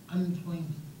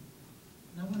 Unemployment.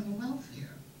 And I went on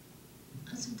welfare.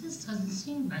 I said, this doesn't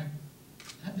seem right.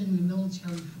 I've been in the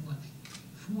military for what,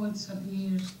 40-something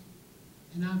years,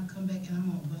 and I've come back and I'm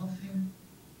on welfare.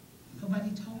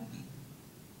 Nobody told me.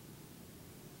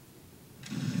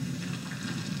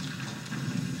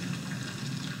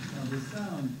 Now the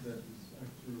sound that is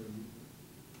actually,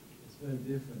 it's very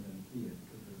different than here.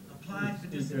 because there's Applied for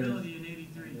speakers, disability in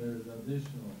 '83. and there's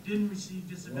additional. Didn't receive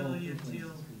disability low frequency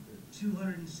until speakers.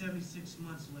 276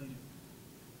 months later.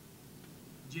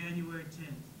 January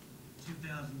 10th,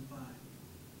 2005.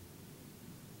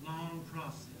 Long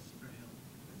process for help.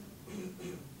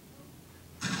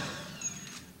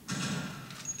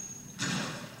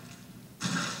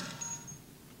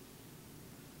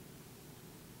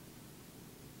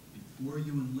 Before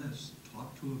you enlist,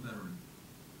 talk to a veteran.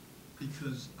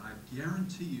 Because I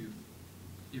guarantee you,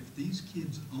 if these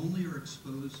kids only are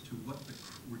exposed to what the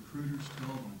recruiters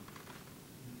tell them,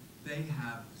 they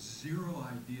have zero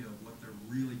idea of what they're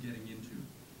really getting into.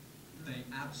 They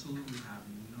absolutely have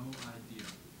no idea.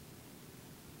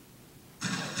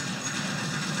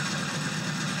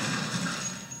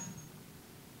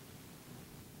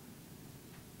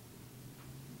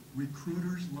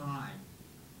 Recruiters lie.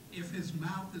 If his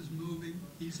mouth is moving,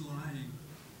 he's lying.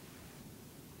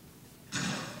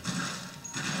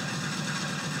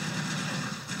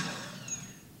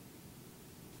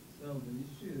 So the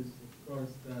issue is, of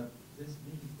course, that this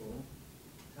vehicle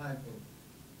type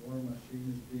of war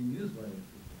machine is being used by the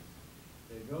people.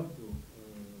 They go to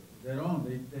their own,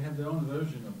 they have their own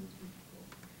version of this vehicle.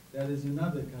 That is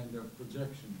another kind of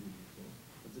projection vehicle.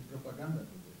 It's a propaganda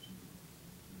projection.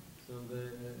 So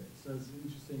so it's an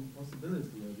interesting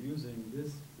possibility of using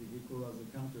this vehicle as a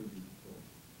counter vehicle.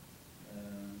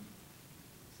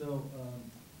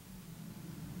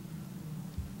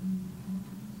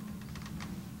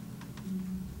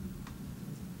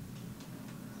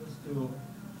 Just to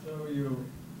show you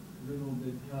a little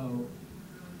bit how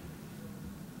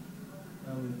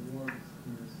it works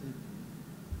in the city.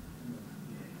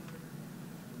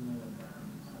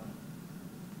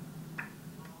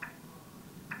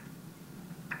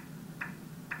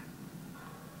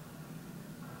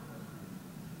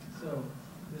 So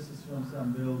this is from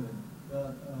some building,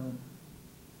 but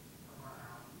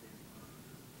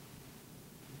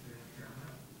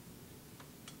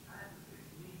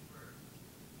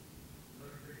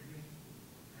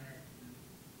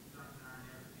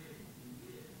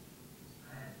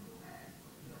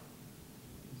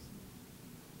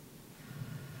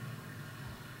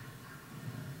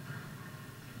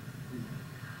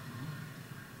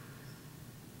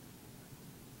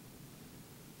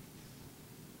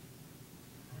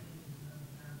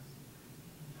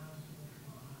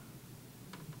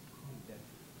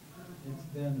it's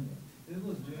Denver. This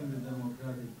was during the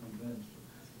Democratic Convention.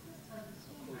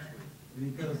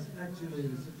 Because actually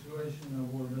the situation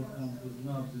of war veterans was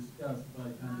not discussed by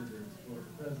candidates for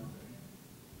president,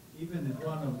 even if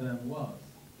one of them was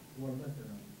war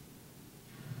veteran.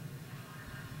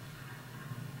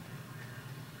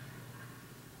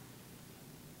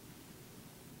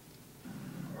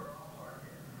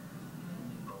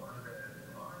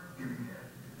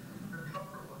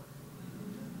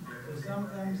 So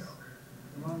sometimes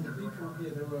among the people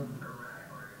here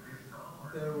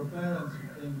there were parents who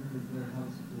came with their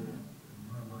high school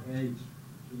age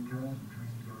children.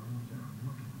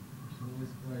 So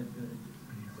it's quite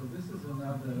so this is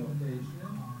another location.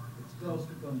 It's close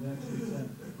to Convention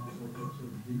Center. So it's a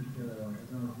big, I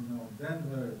don't know if you know,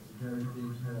 Denver, it's a very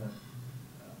big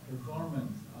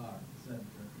performance art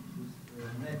center. It's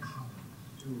next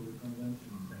to the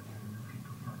Convention Center.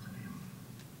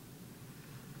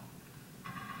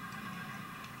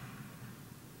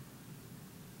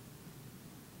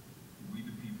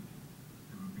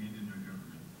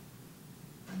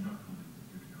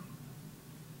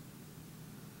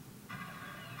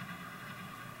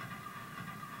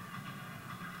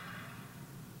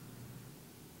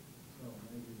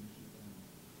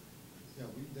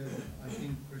 I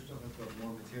think Krzysztof has got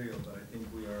more material, but I think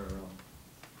we are,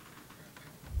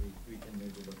 we can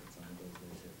maybe look at some of those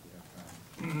later if we have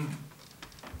time.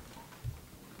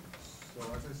 So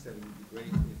as I said, it would be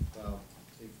great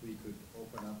if we could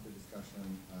open up the discussion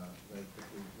very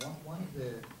quickly.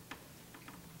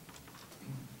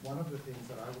 One of the things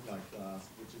that I would like to ask,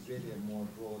 which is really a more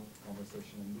broad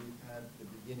conversation, and we've had the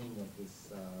beginning of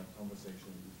this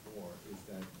conversation before, is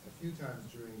that a few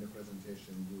times during the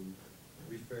presentation you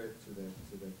referred to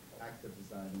the act of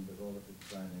designing, the role of the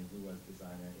designer, you as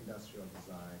designer, industrial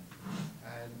design.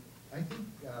 And I think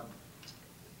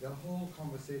the whole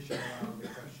conversation around the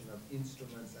question of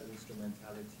instruments and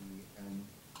instrumentality and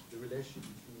the relation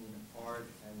between art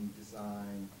and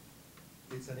design,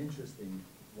 it's an interesting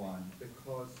one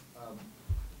because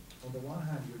on the one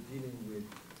hand you're dealing with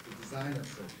the design of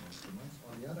certain instruments,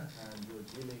 on the other hand you're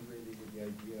dealing really with the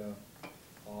idea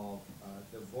of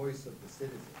the voice of the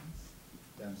citizens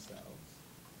themselves.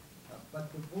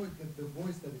 But the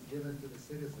voice that is given to the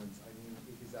citizens, I mean,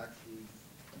 it is actually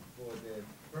for the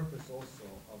purpose also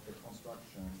of the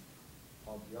construction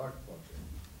of the art project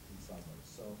in some ways.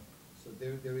 So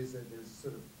there's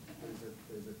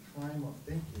a time of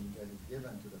thinking that is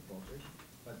given to the project,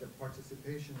 but the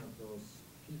participation of those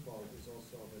people is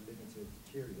also of a limited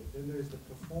period. Then there is the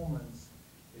performance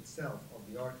itself of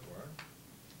the artwork,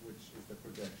 which is the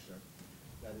projection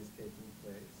that is taking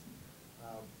place.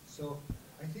 So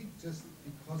I think just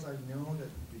because I know that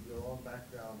with your own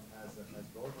background as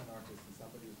both an artist and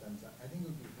somebody who's done that, I think it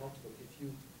would be helpful if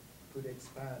you could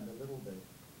expand a little bit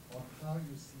on how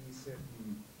you see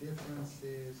certain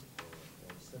differences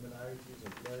or similarities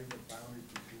or blurring the boundaries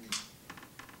between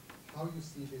how you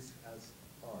see this as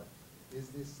art. Is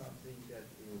this something that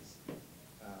is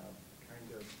kind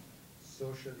of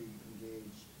socially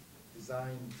engaged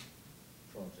design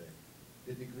project?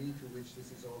 The degree to which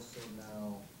this is also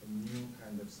now a new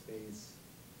kind of space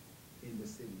in the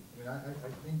city. I mean, I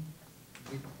think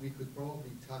we could probably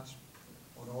touch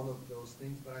on all of those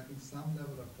things, but I think some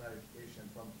level of clarification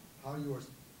from how you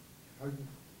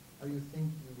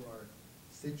think you are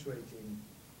situating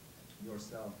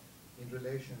yourself in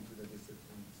relation to the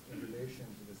disciplines, in relation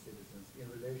to the citizens, in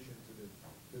relation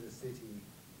to the city,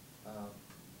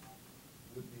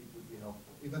 would be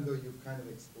helpful. Even though you've kind of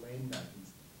explained that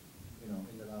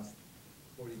in the last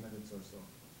 40 minutes or so.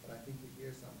 But I think to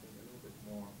hear something a little bit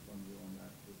more from you on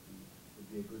that would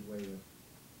be a good way of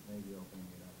maybe opening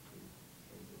it up to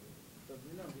But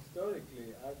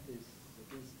historically, artists, at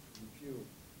least in few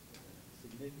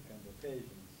significant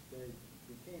occasions, they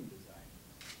became designers.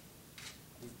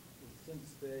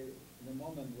 Since in the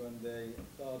moment when they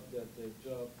thought that their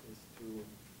job is to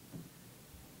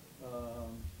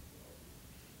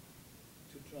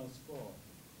transform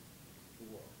the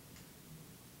world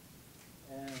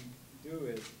and do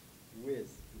it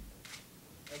with people.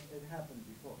 It happened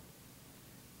before.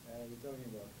 We're talking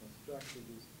about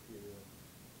constructivist period,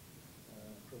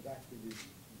 productivism,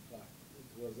 in fact. It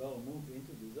was all moved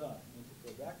into design, into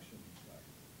production, in fact.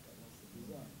 That was the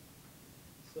design.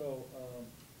 So,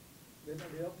 then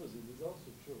the opposite is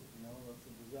also true. Lots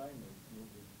of designers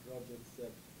moved with projects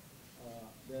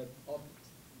that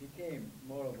became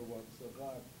more of a works of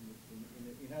art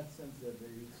in that sense that they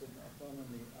use some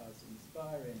autonomy as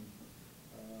inspiring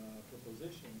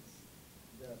propositions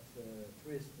that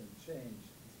twist and change,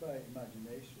 inspire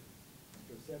imagination,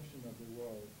 perception of the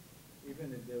world,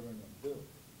 even if they were not built.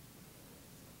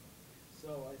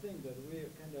 So I think that we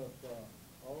are kind of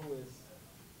always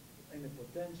in a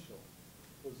potential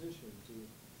position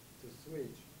to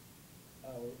switch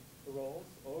our roles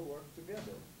or work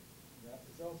together. That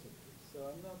is also true. So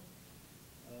I'm not,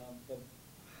 but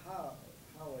how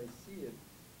I see it,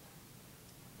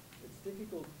 it's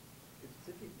difficult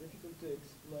to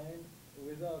explain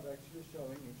without actually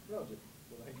showing each project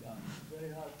that I've done. It's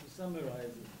very hard to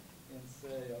summarize it and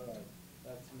say, all right,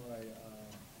 that's my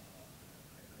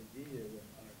idea what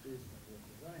art is and what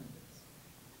design is.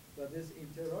 But this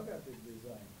interrogative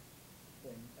design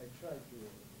thing, I try to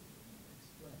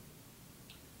explain.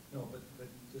 No, but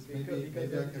just Because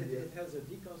maybe I can it has a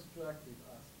deconstructive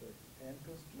aspect and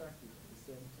constructive at the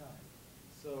same time.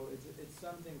 So it's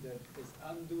something that is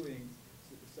undoing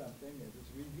something, that is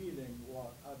revealing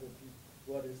what other people,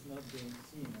 what is not being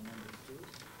seen and understood.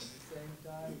 At the same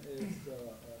time, it's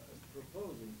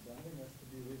proposing something that has to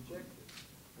be rejected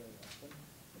very often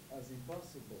as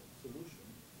impossible solution.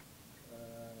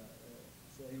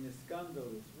 So in a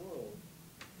scandalous world,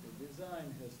 the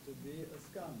design has to be a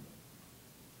scandal.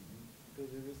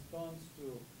 Because it responds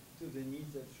to the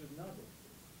needs that should not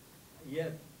exist,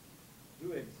 yet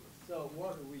do exist. So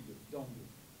what do? Don't do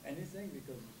anything,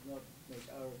 because it's not make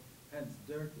our hands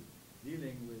dirty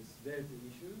dealing with dirty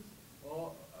issues,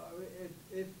 or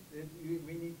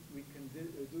we can do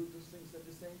two things at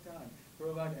the same time.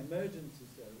 Provide emergency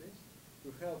service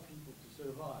to help people to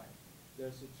survive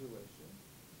their situation.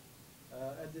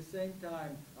 At the same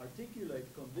time, articulate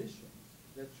conditions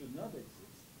that should not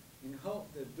exist, in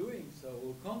hope that doing so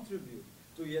will contribute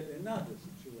to yet another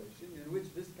situation in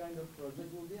which this kind of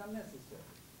project will be unnecessary,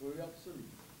 will be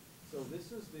obsolete. So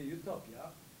this is the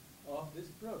utopia of this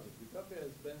project. Utopia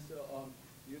is based on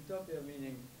utopia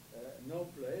meaning no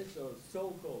place or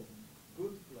so-called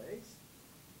good place,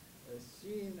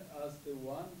 seen as the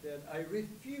one that I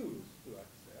refuse to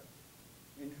accept,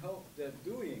 in hope that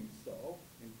doing so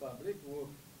in public will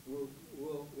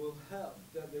help,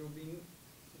 that there will be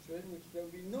in which there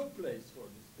will be no place for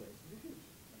this place in the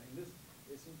future. I mean, this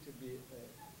seems to be a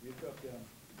utopian,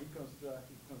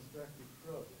 deconstructive, constructive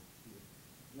project here.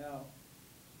 Now,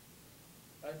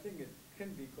 I think it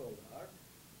can be called art,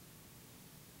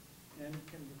 and it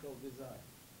can be called design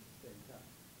at the same time.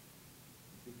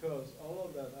 Because all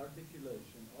of that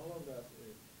articulation, all of that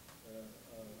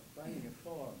finding a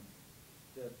form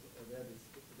that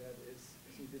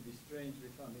seems to be strangely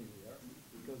familiar,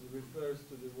 because it refers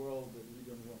to the world that we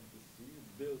don't want to see,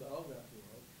 build out that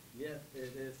world, yet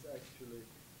it is actually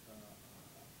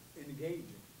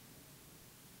engaging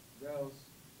those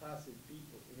passive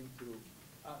people into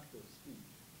active speech,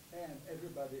 and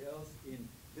everybody else in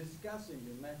discussing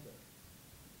the matter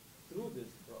through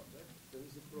this project. There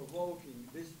is a provoking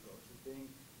this project being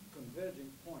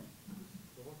converging point, this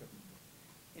provocative point.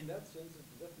 In that sense,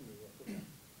 it's definitely work of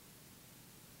art.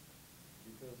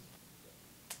 Because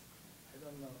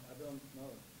I don't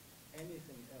know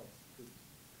anything else could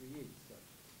create such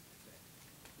effect.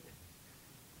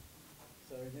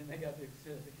 So in the negative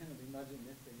sense, I cannot imagine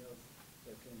anything else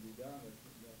that can be done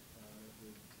that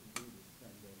would do this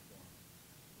kind of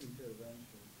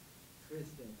intervention,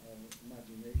 twisting our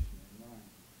imagination and mind,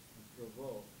 and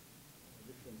provoke a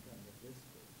different kind of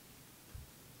discourse.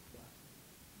 But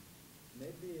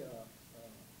maybe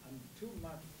I'm too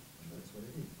much. That's what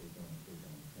it is. They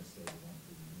don't necessarily want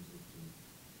to use it to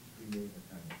create a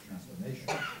kind of transformation.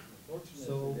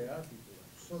 Unfortunately, there are people.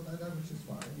 So that which is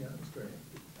fine. Yeah, that's great.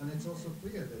 And it's also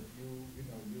clear that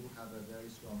you have a very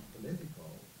strong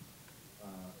political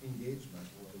engagement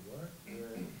with the work,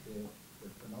 where the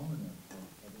phenomenon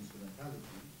of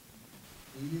instrumentality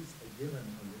is a given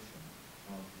condition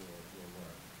of your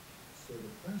work. So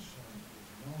the question is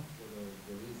not whether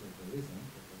there is or there isn't,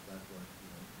 because that work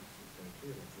is so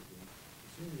clear as it is.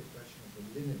 It's really the question of the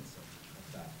limits of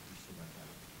that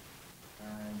instrumentality,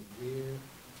 and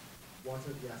what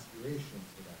are the aspirations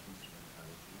for that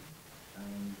instrumentality,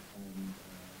 and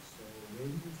so when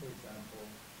you, for example,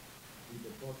 with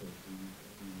the project in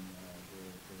the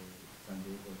San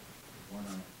Diego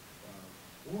Tijuana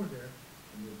border,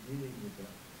 and you're dealing with the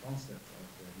concept of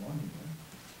the monument,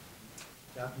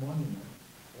 that monument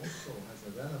also has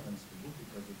a relevance to you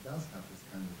because it does have this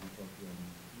kind of utopian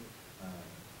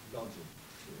logic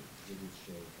to it, with its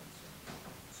shape and so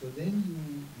on. So then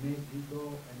you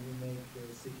go and you make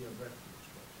the City of Refuge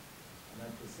project. And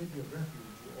at the City of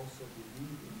Refuge, you also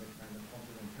believe in the kind of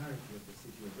complementarity of the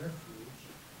City of Refuge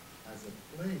as a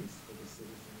place for the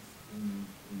citizens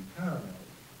in parallel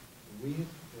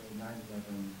with the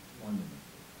 9/11 monument.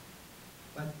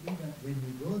 But even when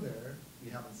you go there, we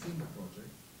haven't seen the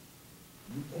project,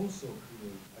 you also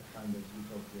create a kind of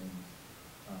utopian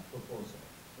proposal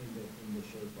in the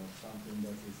shape of something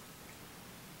that is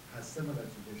has similar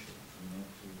traditions, you know,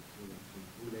 to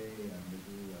Boulay and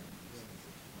Ledoux and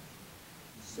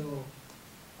so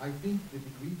I think the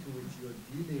degree to which you're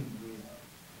dealing with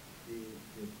the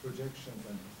projections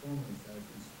and performance as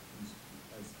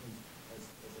a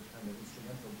kind of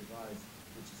instrumental device,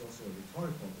 which is also a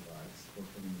rhetorical device for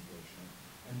communication,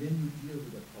 and then you deal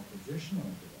with a propositional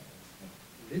device of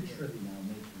literally now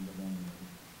making the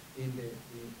monument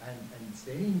and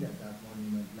saying that that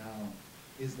monument now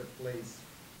is the place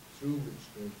through which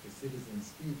the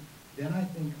citizens speak, then I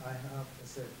think I have a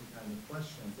certain kind of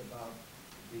questions about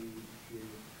the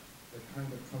kind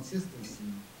of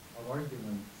consistency of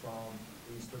argument from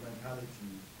the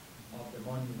instrumentality of the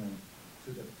monument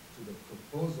to the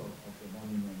proposal of the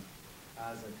monument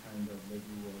as a kind of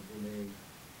Ledoux or Boulay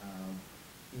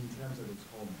in terms of its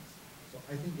wholeness. So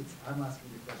I think I'm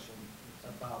asking the question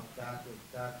about that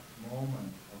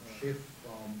moment of shift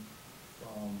from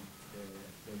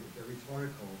the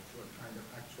rhetorical to a kind of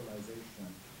actualization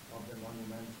of the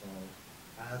monumental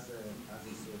as a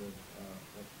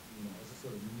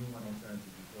sort of new and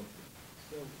alternative utopia.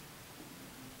 So,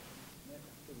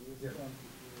 to respond to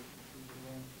the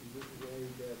one in this way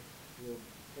that will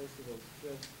first of all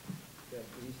stress that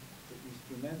the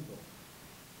instrumental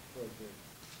projects,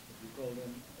 as we call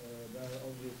them, they are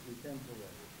obviously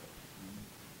temporary projects.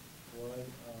 While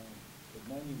the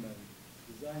monument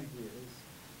design here is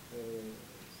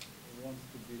wants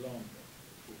to belong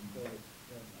to permanent,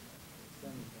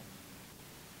 semi-permanent.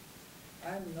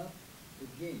 I'm not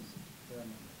against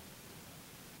permanent,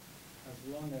 as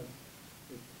long as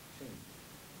it changes,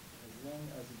 as long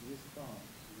as it responds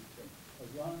to the change,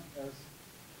 as long as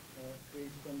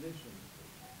creates conditions.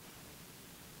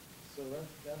 So that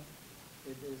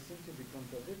it seems to be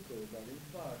contradictory, but in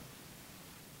fact,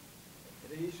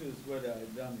 the issue is whether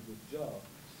I've done a good job.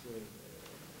 So,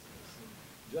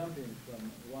 jumping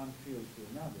from one field to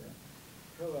another,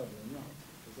 probably not,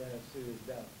 because I have serious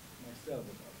doubts myself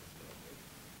about this project.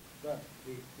 But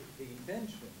the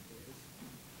intention is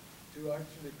to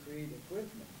actually create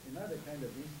equipment, another kind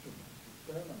of instrument, it's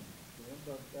permanent, you know,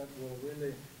 but that will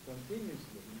really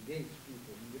continuously engage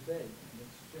people in debate and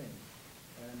exchange,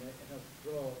 and have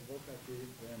provocative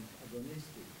and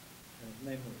agonistic kind of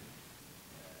memory,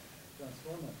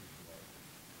 transformative work,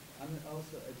 and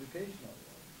also educational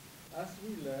work, as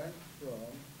we learn from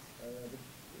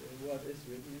what is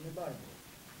written in the Bible.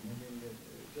 I mean,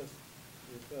 just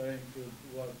referring to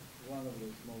what one of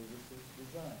those Moses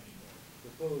designed,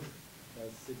 proposed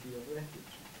as city of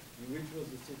refuge, which was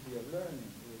a city of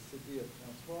learning, a city of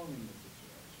transforming the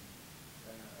situation.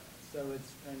 So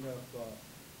it's kind of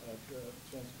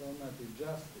transformative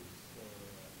justice, or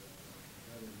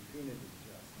punitive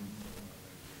justice.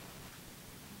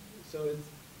 So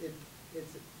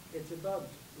it's about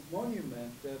a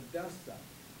monument that does something,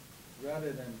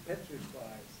 rather than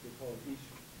petrifies the whole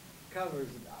issue, covers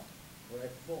it up,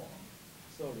 reform,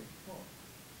 solid form.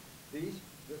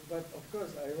 But of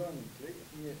course, ironically,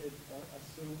 here it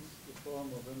assumes the form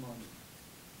of a monument.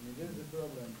 I mean, there's a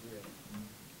problem here,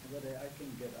 whether I can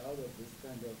get out of this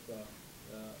kind of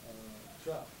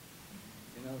trap,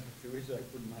 you know, to which I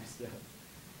put myself.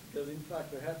 Because in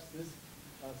fact, perhaps this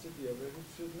city of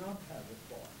refuge should not have a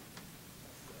form.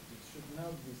 It should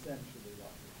not be centrally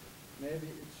located. Maybe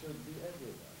it should be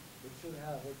everywhere. It should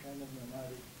have a kind of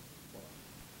nomadic form.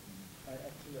 I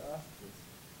actually asked this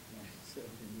myself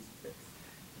in this text.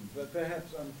 But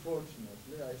perhaps,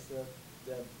 unfortunately, I said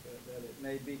that it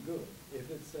may be good if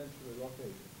it's centrally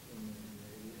located in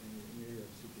New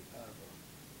York City harbor,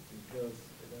 because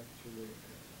it actually,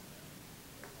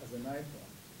 as an icon,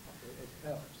 it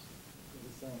helps with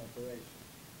its own operation.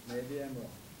 Maybe I'm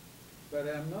wrong. But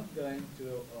I'm not going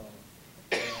to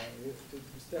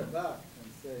step back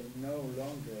and say no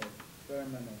longer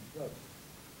permanent project.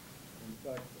 In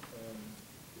fact,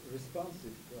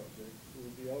 responsive projects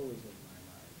will be always on my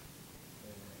mind.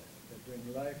 That bring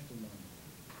life to money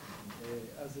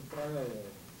as a parallel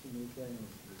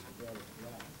simultaneously to develop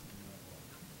life in my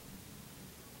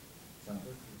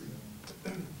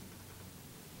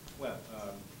work.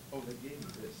 Well, they gave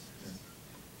me this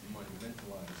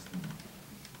monumentalized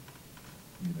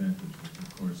the event, which was, of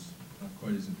course, not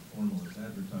quite as informal as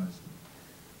advertised.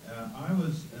 I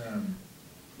was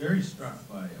very struck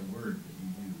by a word that you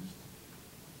used,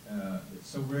 that's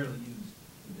so rarely used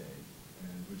today,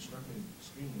 and which struck me as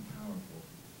extremely powerful.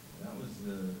 That was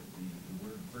the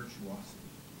word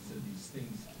virtuosity. So these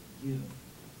things give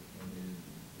and they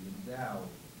endow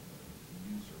the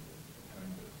user with a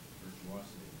kind of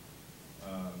virtuosity.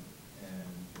 I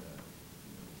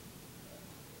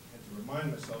had to remind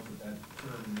myself that that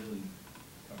term really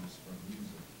comes from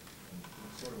music, and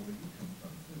it's sort of where you come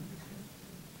from too, isn't it?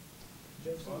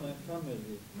 Just on my family.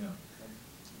 Yeah.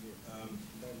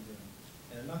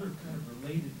 And another kind of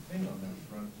related thing on that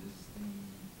front is the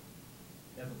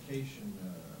evocation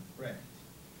Brecht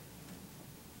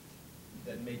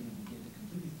that made me begin to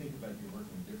completely think about your work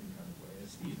in a different kind of way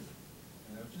as theater.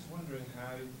 And I was just wondering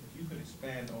how, if you could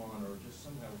expand on or just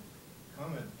somehow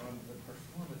comment on the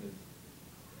performative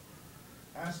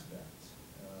aspects,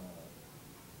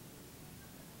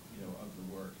 you know, of the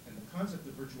work, and the concept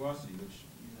of virtuosity, which,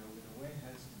 you know, in a way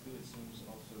has to do, it seems,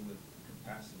 also with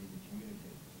capacity to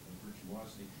communicate,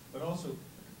 virtuosity, but also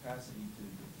the capacity to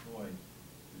deploy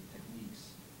the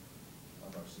techniques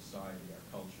of our society, our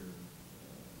culture,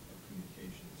 of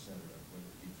communication, etc., whether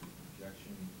it be through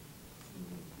projection,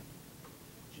 through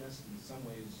just in some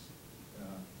ways,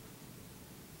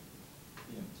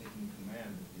 you know, taking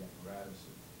command of the apparatus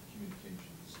of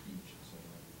communication, speech, etc.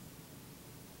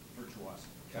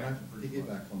 Virtuosity. Can I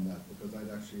piggyback on that, because I'd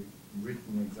actually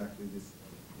written exactly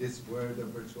this word of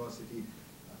virtuosity,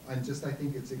 and just I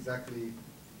think it's exactly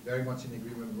very much in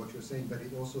agreement with what you're saying, but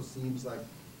it also seems like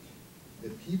the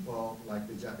people, like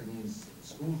the Japanese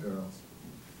schoolgirls,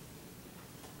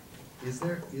 is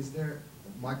there,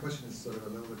 my question is sort of a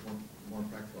little bit more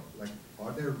practical, like,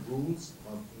 are there rules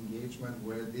of engagement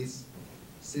where this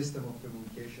system of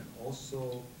communication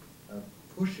also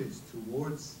pushes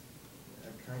towards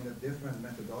a kind of different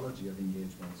methodology of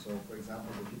engagement? So, for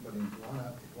example, the people in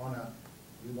Tijuana,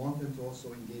 we want them to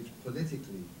also engage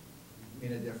politically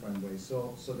in a different way.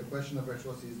 So the question of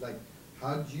virtuosity is like,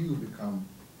 how do you become,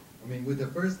 I mean, with the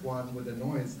first one, with the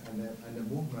noise and the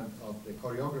movement of the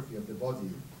choreography of the body,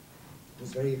 it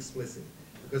was very explicit,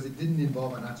 because it didn't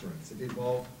involve an utterance, it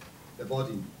involved the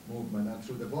body movement, and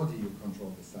through the body you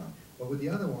control the sound. But with the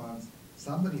other ones,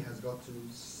 somebody has got to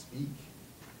speak,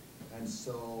 and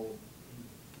so,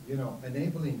 you know,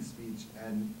 enabling speech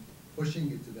and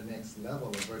pushing it to the next level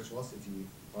of virtuosity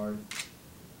are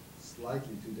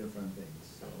slightly two different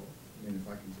things. So, I mean,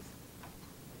 if I can just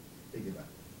piggyback.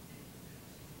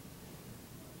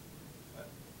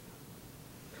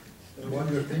 The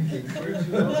one you're thinking.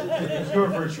 It's your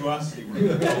virtuosity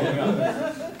we're following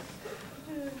up.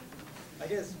 I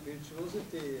guess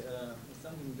virtuosity has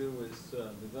something to do with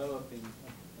developing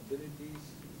abilities,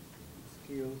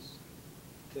 skills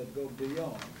that go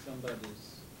beyond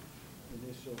somebody's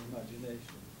initial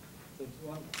imagination. So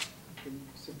one can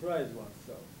surprise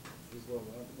oneself is what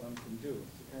one can do.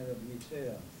 It's a kind of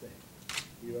Nietzschean thing.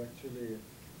 You actually,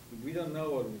 we don't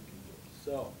know what we can do.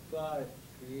 So by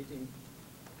creating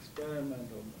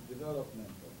experimental,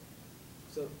 developmental.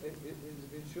 So it's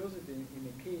virtuosity in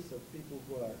the case of people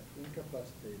who are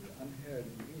incapacitated, unheard,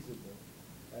 invisible,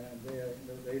 and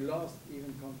they lost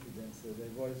even confidence that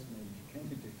their voice may make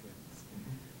any difference.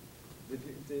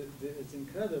 It's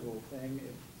incredible thing.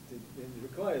 It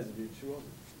requires virtuosity.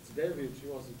 It's their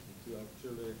virtuosity to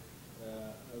actually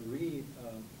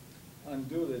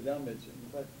undo the damage. In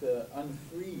fact,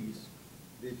 unfreeze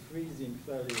the freezing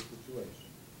failure situation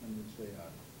in which they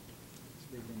are.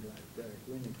 Speaking like Derek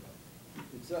Winnicott.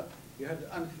 It's you have to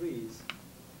unfreeze.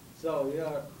 So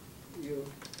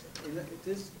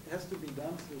this has to be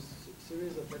done through a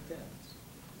series of attempts,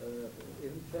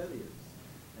 even failures,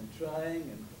 and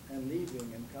trying and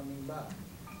leaving and coming back.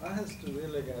 One has to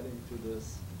really get into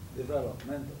this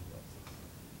developmental process.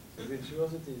 So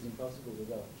virtuosity is impossible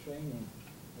without training,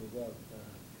 without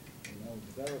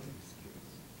developing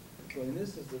skills. So in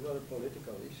this is a very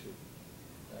political issue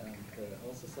and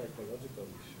also psychological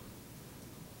issue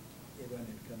when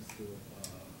it comes to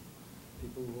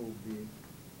people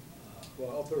who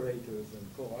are operators and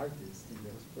co-artists in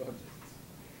those projects.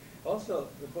 Also,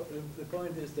 the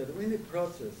point is that in the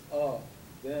process of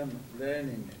them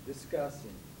learning and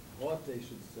discussing what they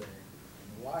should say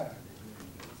and why are they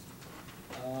doing this,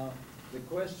 the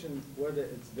question whether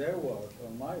it's their work or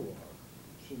my work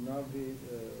should not be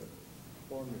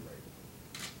formulated,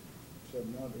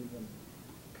 should not even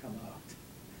come out.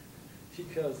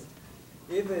 Because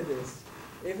if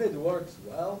it works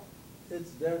well,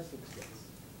 it's their success.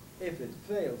 If it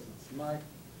fails, it's my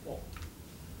fault,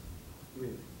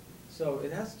 really. So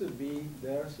it has to be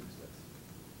their success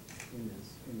in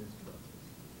this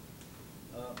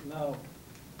process. Now,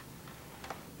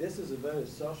 this is a very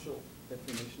social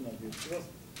definition of virtuosity,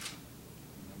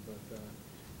 but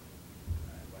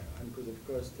one could of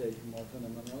course take a more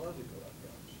phenomenological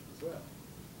approach as well.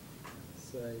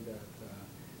 Say that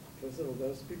first of all,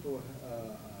 those people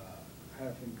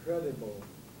have incredible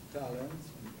talents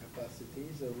and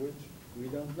capacities of which we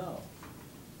don't know.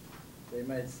 They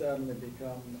might suddenly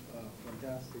become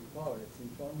fantastic poets in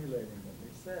formulating what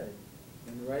they say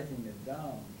and writing it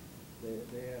down.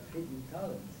 They have hidden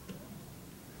talents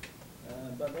there.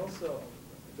 but also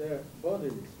their bodily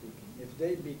speaking. If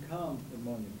they become the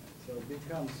monuments or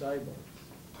become cyborgs,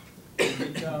 they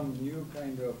become new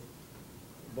kind of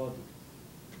bodies.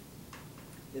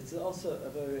 It's also a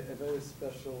very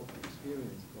special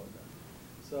experience for them.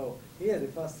 So here, the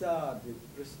facade, the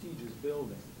prestigious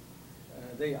building,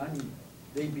 they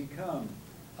become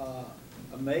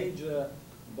a major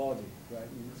body, right,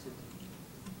 in the city.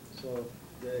 So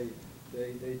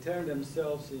they turn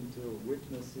themselves into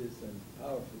witnesses and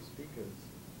powerful speakers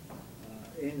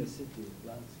in the city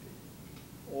landscape,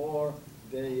 or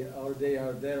they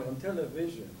are there on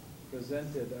television,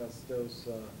 presented as those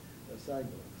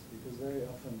cyborgs, because very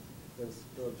often those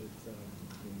projects are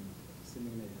being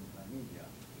disseminated by media,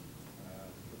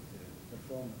 the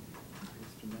performance,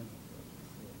 instrumental projects.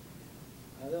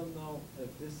 So I don't know if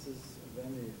this is of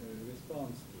any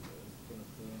response to this, but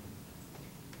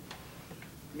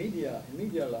in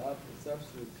Media Lab, it's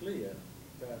absolutely clear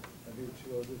that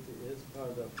virtuosity is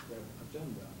part of their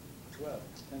agenda as well,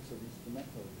 in terms of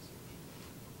instrumental research.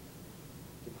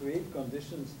 To create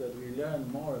conditions that we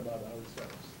learn more about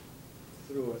ourselves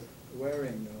through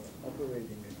wearing or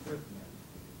operating equipment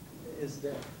is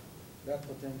there. That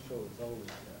potential is always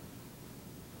there.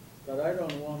 But I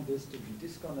don't want this to be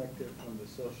disconnected from the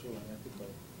social and ethical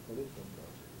political project.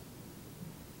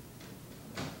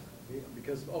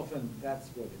 Because often that's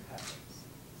what it happens.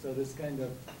 So this kind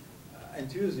of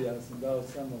enthusiasm about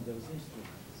some of those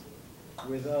instruments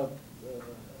without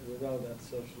that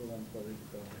social and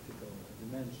political ethical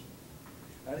dimension.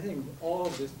 I think all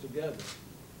of this together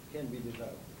can be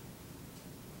developed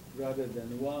rather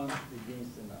than one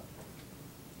against another.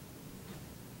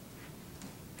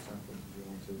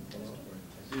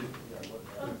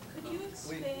 Could you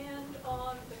expand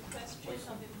on the question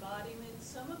of embodiment?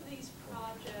 Some of these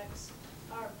projects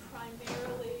are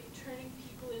primarily turning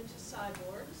people into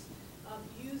cyborgs,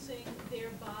 using their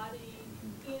body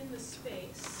in the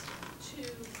space to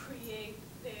create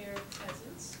their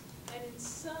presence. And in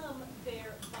some,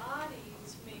 their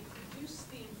bodies may produce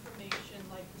the information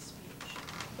like the speech,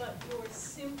 but you're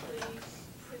simply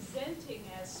presenting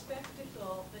as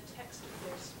spectacle the text of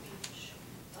their speech,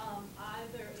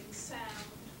 either in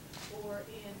sound or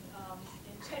in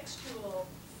textual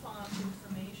font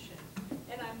information.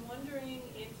 And I'm wondering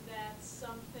if that's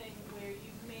something where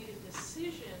you've made a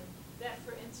decision that,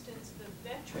 for instance, the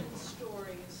veteran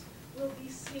stories will be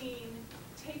seen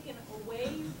taken away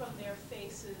from their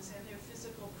faces and their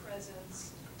physical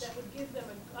presence that would give them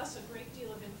us a great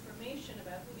deal of information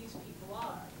about who these people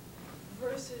are,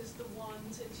 versus the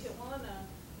ones in Tijuana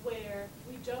where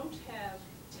we don't have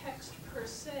text per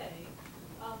se,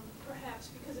 perhaps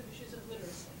because of issues of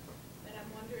literacy. And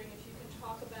I'm wondering if you can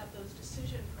talk about those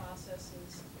decision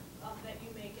processes that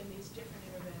you make in these different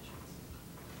interventions.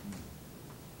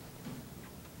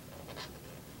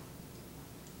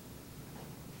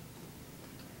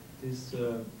 This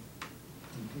in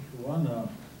Tijuana,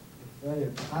 the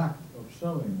very act of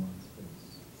showing one's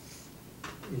face,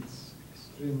 it's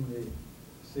extremely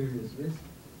serious risk.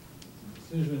 It's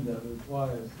a decision that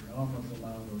requires an enormous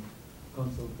amount of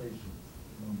consultation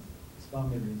among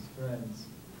families, friends.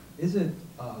 Is it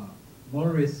more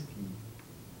risky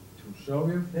to show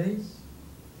your face,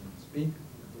 and speak,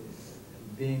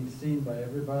 being seen by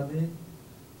everybody,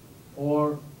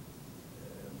 or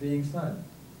being silent?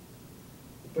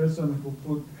 The person who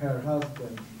put her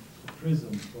husband to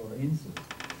prison for incest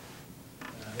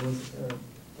was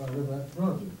part of that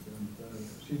project, and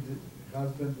her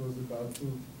husband was about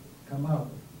to come out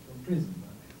from prison.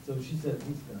 So she said,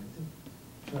 he's going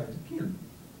to try to kill me.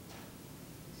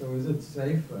 So is it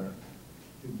safer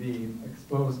to be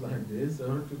exposed like this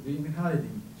or to be in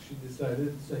hiding? She decided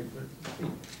it's safer to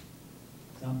speak.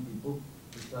 Some people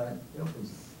decide the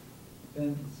opposite.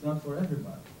 And it's not for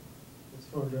everybody. It's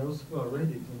for those who are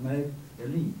ready to make a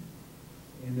leap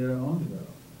in their own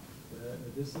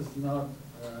development. This is not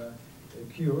a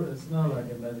cure. It's not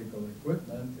like a medical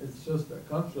equipment. It's just a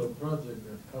cultural project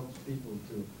that helps people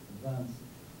to advance,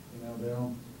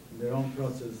 their own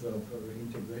process of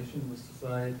reintegration with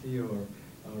society, or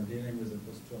dealing with a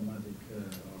post-traumatic or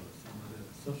some other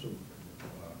social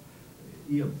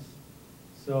ills.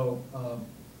 So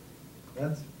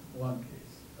that's one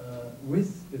case.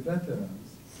 With the veterans,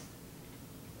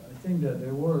 I think that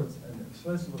their words, and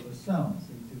first of all the sound,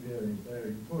 seem to be very, very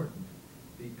important,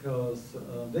 because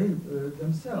they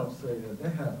themselves say that they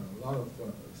have a lot of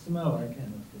smell I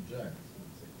cannot project,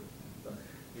 but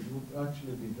it would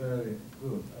actually be very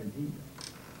good idea,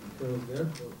 because their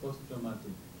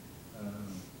post-traumatic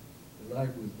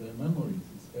life with their memories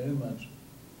is very much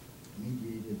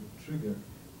mediated, triggered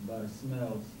by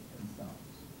smells and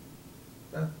sounds.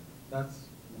 That's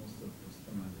most of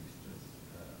post-traumatic stress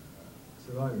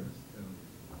survivors tell you.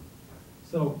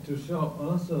 So to show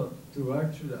also to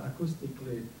actually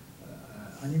acoustically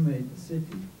animate the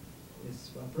city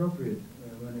is appropriate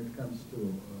when it comes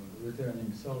to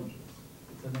returning soldiers.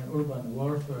 It's an urban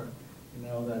warfare, you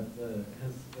know, that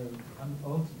has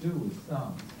all to do with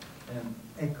sound and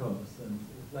echoes and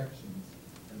reflections,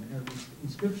 and have the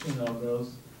inscription of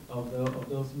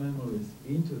those memories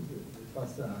into the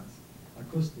facades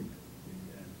acoustically.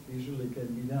 And usually can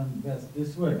be done best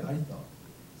this way, I thought.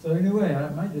 So in a way,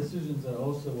 my decisions are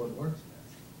also what works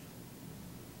best.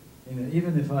 You know,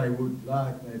 even if I would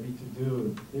like maybe to do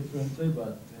it differently,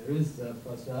 but there is a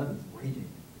facade waiting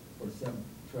for some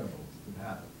troubles to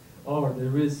happen. Or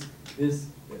there is this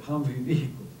Humvee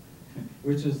vehicle,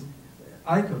 which is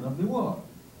icon of the war.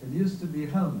 It used to be a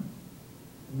helmet.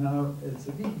 Now it's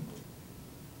a vehicle.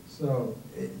 So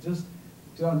just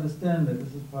to understand that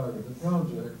this is part of the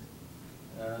project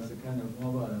as a kind of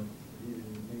mobile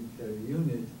military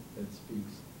unit that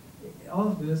speaks, all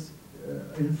of this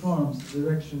informs the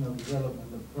direction of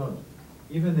development of the project.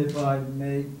 Even if I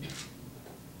maybe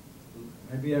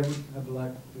I would have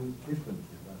liked to do it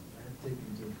differently, but I have taken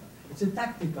into account. It's a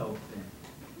tactical thing.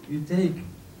 You take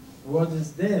what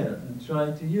is there and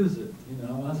try to use it, you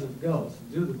know, as it goes.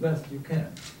 Do the best you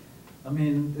can. I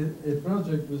mean, the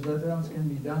project with veterans can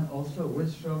be done also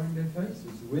with showing their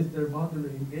faces, with their bodily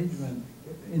engagement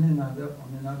on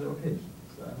another occasion.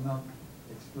 So I'm not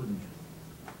excluding it.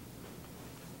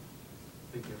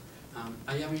 Thank you.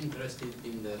 I am interested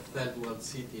in the third world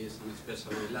cities, and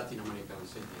especially Latin American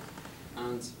cities.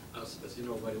 And as you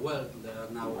know very well, there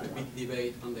are now a big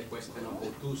debate on the question of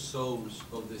the two souls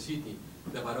of the city,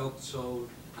 the Baroque soul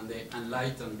and the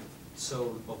enlightened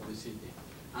soul of the city.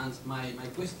 And my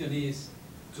question is,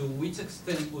 to which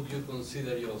extent would you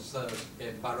consider yourself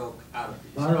a Baroque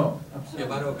artist? Baroque, absolutely.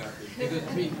 A Baroque artist. Because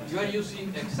I mean, you are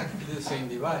using exactly the same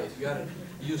device. You are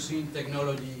using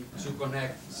technology to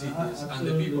connect cities and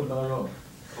the people. Baroque.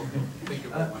 Okay, thank you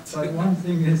very much. But one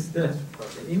thing is that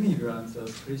immigrants,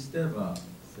 as Krzysztof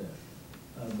said,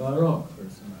 are Baroque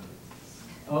personalities.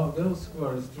 All those who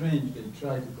are estranged, they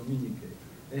try to communicate.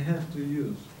 They have to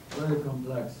use very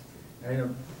complex,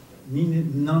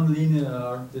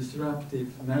 non-linear, disruptive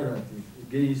narrative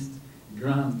against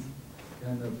grand,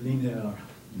 kind of linear,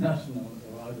 national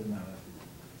or other narrative.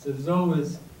 So there's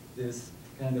always this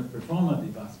kind of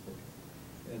performative aspect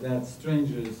that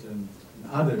strangers and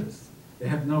others, they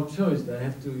have no choice. They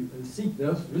have to seek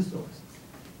those resources.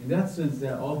 In that sense,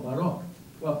 they're all Baroque.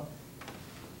 Well,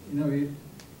 you know,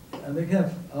 and they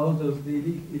have all those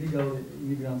illegal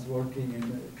immigrants working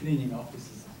in cleaning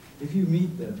offices. If you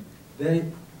meet them, they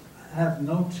have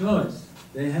no choice.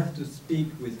 They have to speak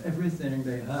with everything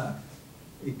they have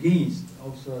against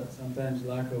also sometimes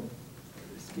lack of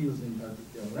skills in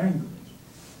particular language.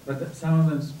 But some of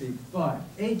them speak 5,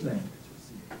 8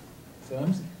 languages. So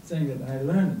I'm saying that I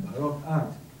learned Baroque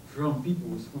art from people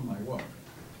with whom I work.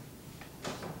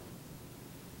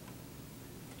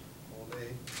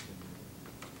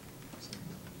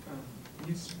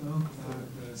 You spoke about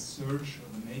the search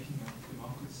or the making of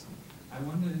democracy. I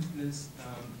wonder if this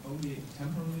only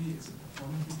temporarily is a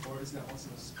performative, or is there also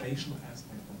a spatial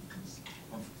aspect of this,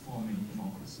 of forming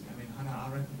democracy? I mean, Hannah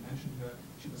Arendt mentioned her,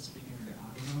 she was speaking in the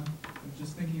Agora. I'm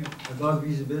just thinking of... About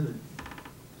visibility.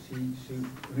 I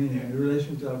mean, in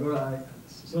relation to Agora, I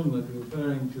assume that you're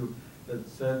referring to that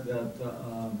said that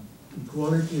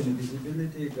equality and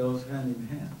visibility goes hand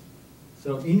in hand.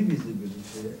 So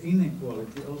invisibility,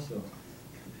 inequality also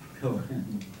go hand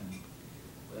in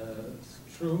hand. It's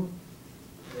true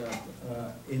that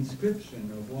inscription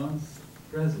of one's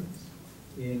presence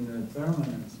in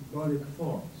permanent symbolic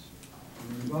forms,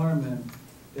 an environment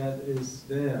that is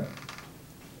there,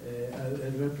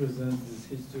 it represents this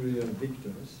history of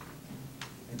victors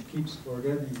and keeps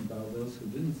forgetting about those who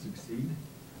didn't succeed.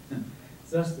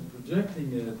 Thus, the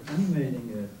projecting it,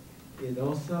 animating it, it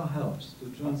also helps to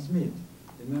transmit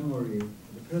the memory,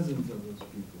 the presence of those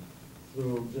people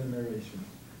through generations,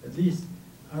 at least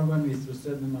only through a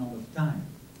certain amount of time.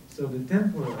 So the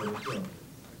temporal project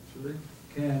actually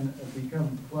can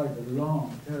become quite a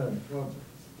long-term project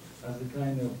as a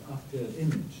kind of after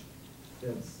image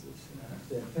that's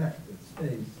the effect that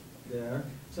stays there,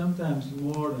 sometimes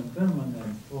more than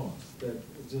permanent forms that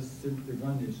just simply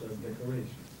vanish as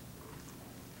decorations.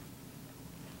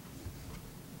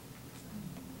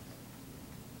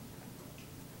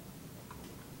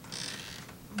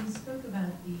 You spoke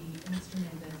about the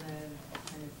instrument as a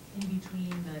kind of in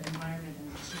between the environment and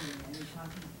the machine, and you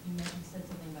said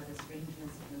something about the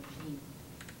strangeness of the machine.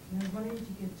 And I was wondering if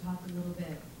you could talk a little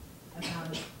bit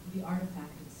about the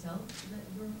artifact itself that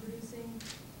you're producing,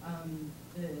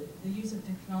 The use of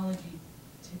technology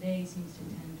today seems to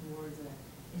tend towards an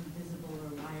invisible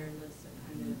or wireless, a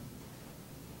kind of,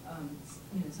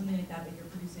 something like that, but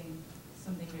you're producing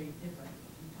something very different.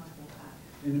 Can you talk about that?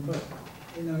 In fact,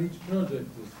 each project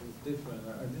is different.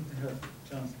 I didn't have a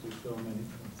chance to show many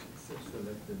projects. I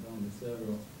selected only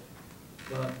several.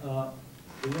 But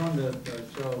the one that I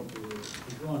showed, the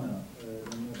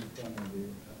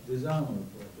Disarmer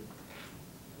project,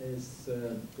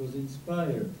 was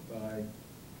inspired by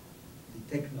the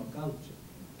technoculture.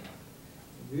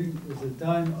 It was a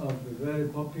time of the very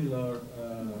popular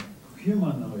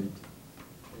humanoid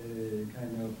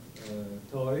kind of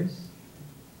toys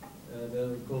that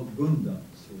were called Gundam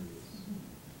series.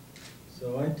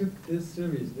 So I took this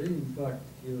series. In fact,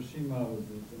 Hiroshima was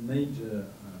the major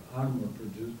armor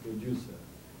producer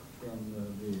from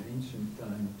the ancient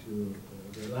time to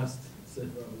the last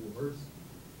several wars.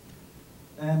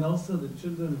 And also the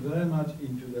children very much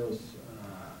into those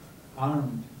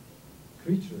armed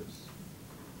creatures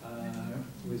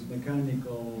with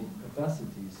mechanical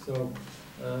capacities. So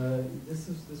this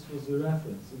was a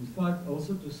reference. In fact,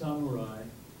 also to samurai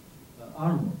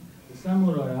armor. The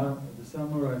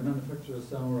samurai manufacturer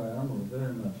samurai armor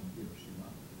very much in Hiroshima,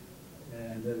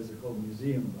 and there is a whole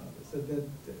museum about it. So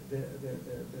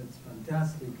that's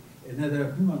fantastic. And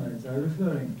other humanoids are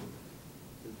referring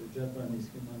to the Japanese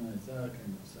humanoids are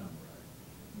kind of samurai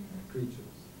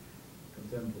creatures,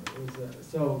 contemporary.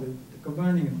 So the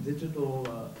combining of digital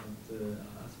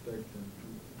aspect and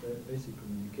basic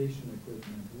communication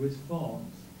equipment with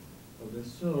phones of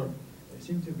this sort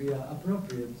seemed to be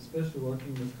appropriate, especially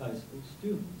working with high school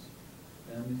students.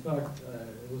 And in fact,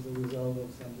 it was a result of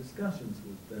some discussions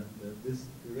with them that this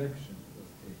direction was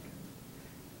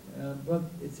taken. But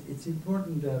it's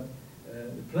important that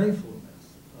the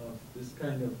playfulness of this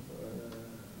kind of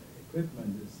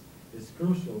equipment is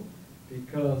crucial,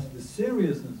 because the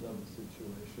seriousness of the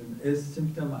situation is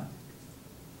symptomatic.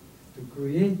 To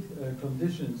create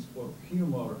conditions for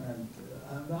humor and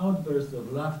an outburst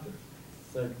of laughter,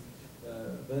 it's like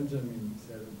Benjamin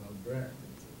said about breath.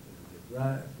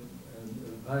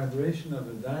 The vibration of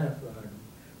a diaphragm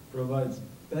provides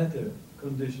better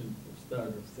conditions for start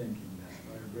of thinking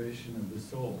than vibration of the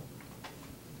soul.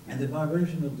 And the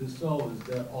vibration of the soul is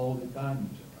there all the time in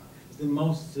Japan. It's the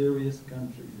most serious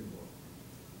country in the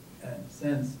world, and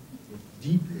sends it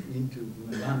deeply into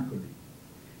melancholy.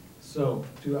 So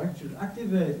to actually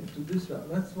activate to this,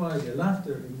 that's why the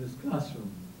laughter in this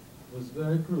classroom was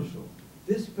very crucial.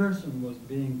 This person was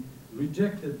being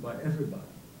rejected by everybody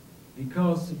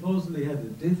because supposedly he had a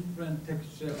different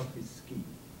texture of his skin.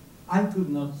 I could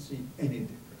not see any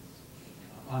difference,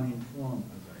 uninformed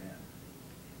as I am.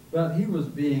 But he was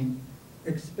being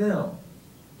expelled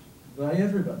by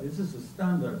everybody. This is a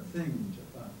standard thing in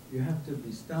Japan. You have to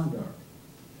be standard,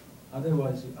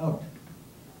 otherwise you're out.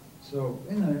 So,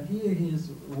 here he is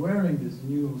wearing this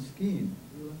new skin.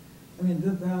 I mean,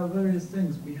 there are various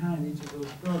things behind each of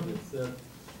those projects.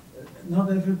 Not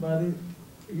everybody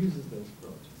uses those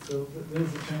projects. So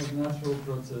there's a kind of natural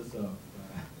process of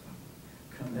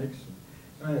connection.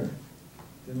 Anyway,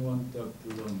 didn't want to talk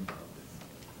too long about this.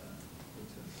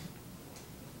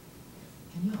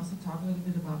 Can you also talk a little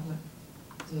bit about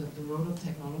the role of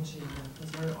technology?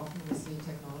 Because very often we see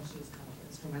technology is kind of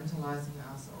instrumentalizing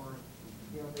us, or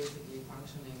we are basically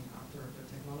functioning after the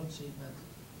technology, but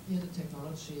here the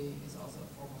technology is also a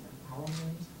form of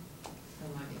empowerment. And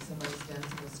like if somebody stands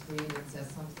on the screen and says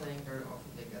something, very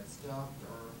often they get stopped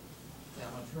or they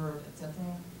are not heard, etc.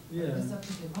 Yeah. With such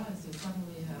a device, you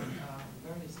suddenly have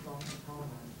very strong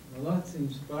empowerment. Well, that's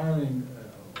inspiring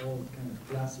all kind of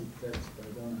classic text by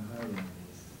Donna Haraway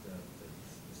is that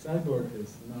the cyborg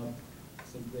is not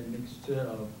simply a mixture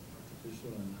of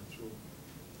artificial and natural,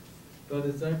 but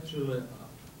it's actually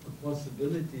a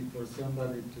possibility for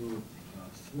somebody to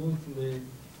smoothly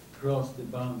cross the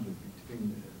boundary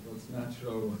between what's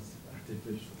natural and what's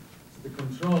artificial. So the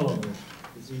control of it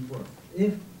is important.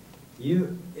 It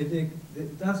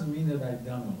doesn't mean that I've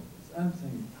done all this. I'm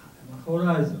saying a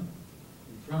horizon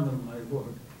in front of my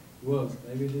work was,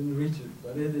 maybe didn't reach it,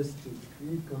 but it is to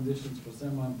create conditions for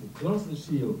someone to close the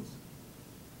shields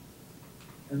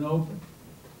and open.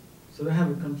 So they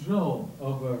have a control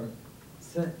over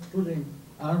putting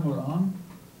armor on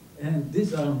and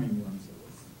disarming oneself.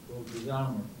 It's called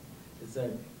disarmor. It's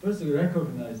like, first you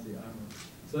recognize the armor.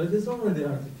 So it is already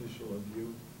artificial of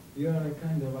you. You are a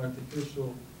kind of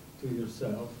artificial to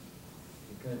yourself.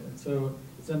 Okay? And so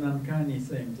it's an uncanny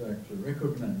thing to actually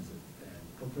recognize it and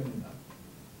open it up.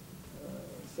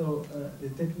 The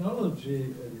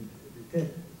technology, the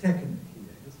technique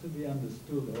here has to be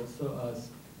understood also as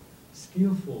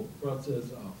skillful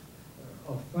process of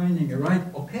of finding a right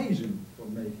occasion for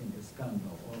making a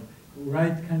scandal, or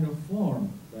right kind of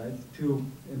form, right, to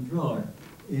employ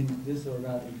in this or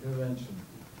that intervention.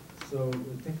 So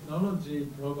the technology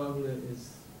probably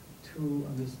is too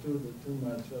understood too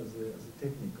much as a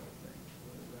technical thing,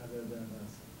 rather than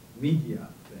as media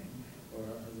thing, or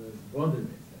as a bodily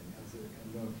thing, as a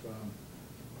kind of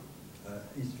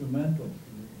instrumental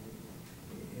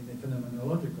in a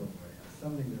phenomenological way, as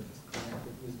something that is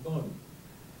connected with body.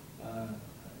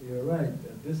 You're right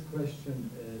that this question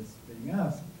is being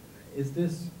asked. Is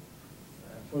this,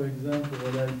 for example,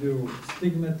 what I do,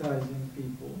 stigmatizing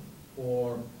people,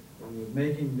 or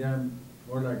making them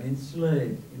more like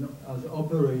enslaved, you know, as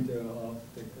operator of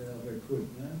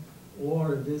equipment,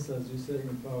 or this, as you say,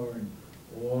 empowering,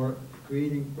 or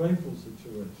creating playful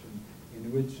situation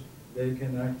in which they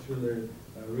can actually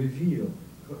reveal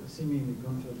seemingly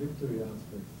contradictory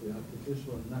aspects, the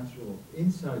artificial and natural,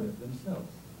 inside of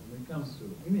themselves. When it comes to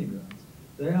immigrants,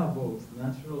 they are both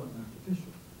natural and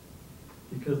artificial,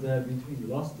 because they are between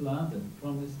lost land and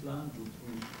promised land,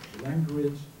 between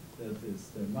language that is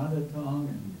their mother tongue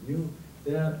and you.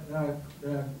 They are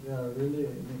really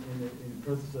in the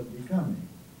process of becoming,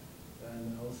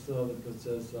 and also the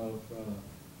process of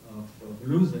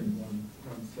losing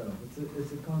oneself.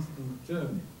 It's a constant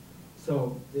journey.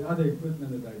 So the other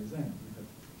equipment that I designed, we have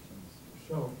to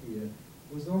show here,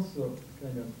 was also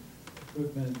kind of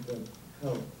equipment that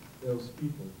helped those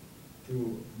people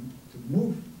to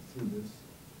move through this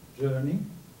journey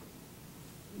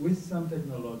with some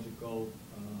technological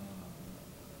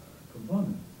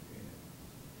component in it.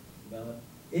 But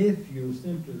if you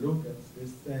simply look at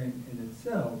this thing in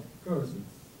itself, of course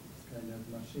it's kind of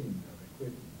machine or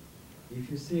equipment. If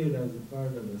you see it as a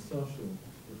part of a social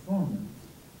performance,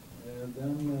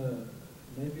 then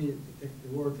maybe the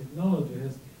word technology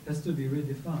has to be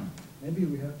redefined. Maybe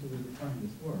we have to redefine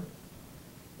this word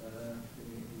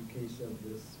in case of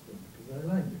this, because I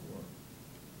like the word.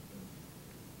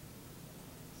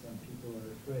 Some people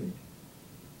are afraid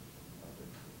of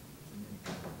it, to make a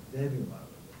devil out of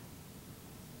it.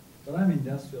 But I'm an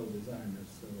industrial designer,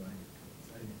 so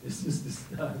this is the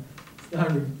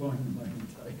starting point of my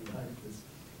entire life, is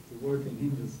to work in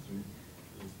industry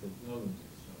with technology.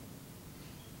 So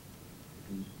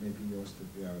maybe yours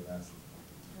could be our last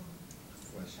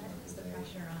question. That puts the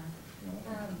pressure on. No,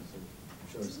 I'm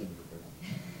sure it's going to be good.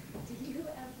 Did you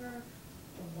ever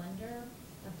wonder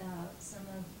about some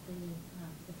of the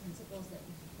principles that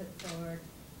you put forward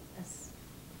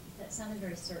that sounded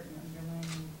very certain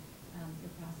underlying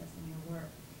your process and your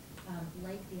work,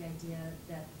 like the idea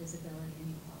that visibility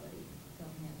and equality go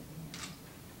hand in hand,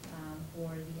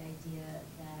 or the idea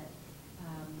that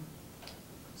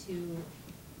to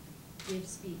give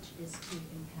speech is to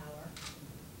empower,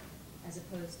 as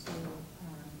opposed to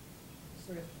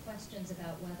sort of questions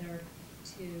about whether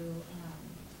to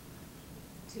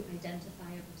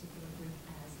identify a particular group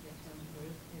as victim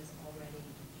group is already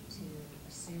to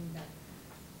assume that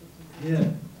the people. Yeah,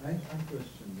 I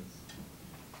question this.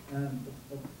 I'll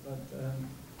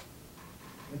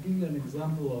give you an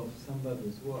example of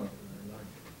somebody's work that I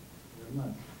like very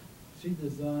much.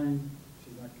 She's an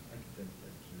architect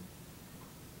actually.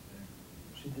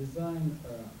 She designed a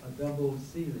double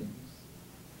ceilings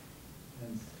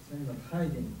and kind of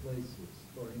hiding places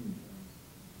for immigrants.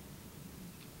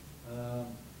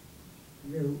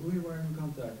 We were in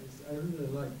contact. I really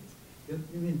like this.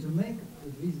 I mean, to make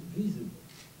it visible,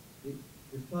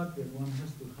 the fact that one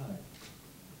has to hide.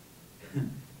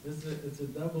 It's a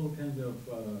double kind of,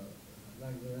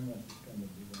 like very much this kind of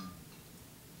design.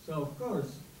 So of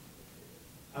course,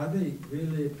 are they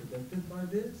really protected by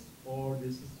this, or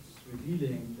this is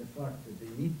revealing the fact that they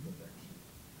need protection?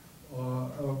 Or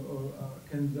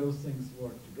can those things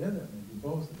work together, maybe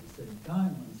both at the same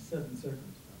time on certain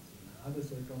circumstances? Other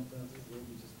circumstances will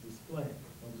be just display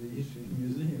of the issue in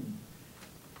museum.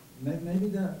 Maybe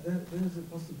there is a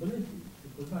possibility to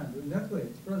combine. In that way,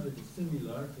 this project is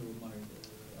similar to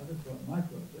my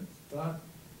projects, but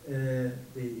the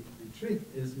trick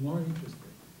is more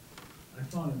interesting. I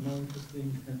found it more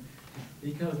interesting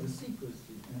because the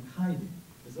secrecy and hiding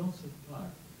is also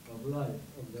part of life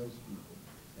of those people.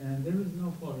 And there is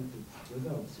no politics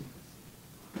without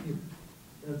secrecy.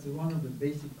 That's one of the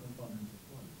basic components of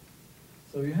politics.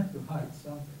 So you have to hide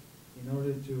something in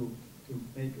order to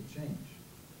make a change.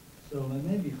 So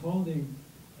maybe holding,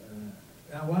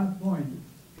 at one point,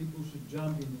 people should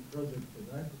jump in the project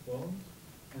that I proposed,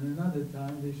 and another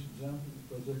time they should jump in the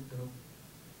project of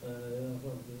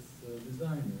this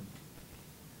designer.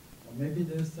 Or maybe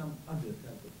there's some other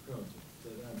type of projects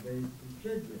that are based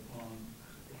completely on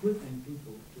equipping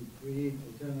people to create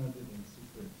alternative and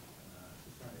secret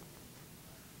society.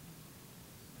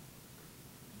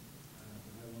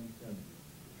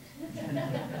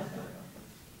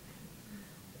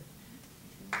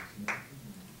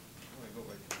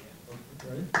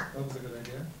 That was a good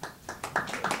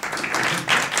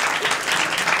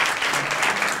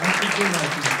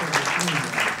idea.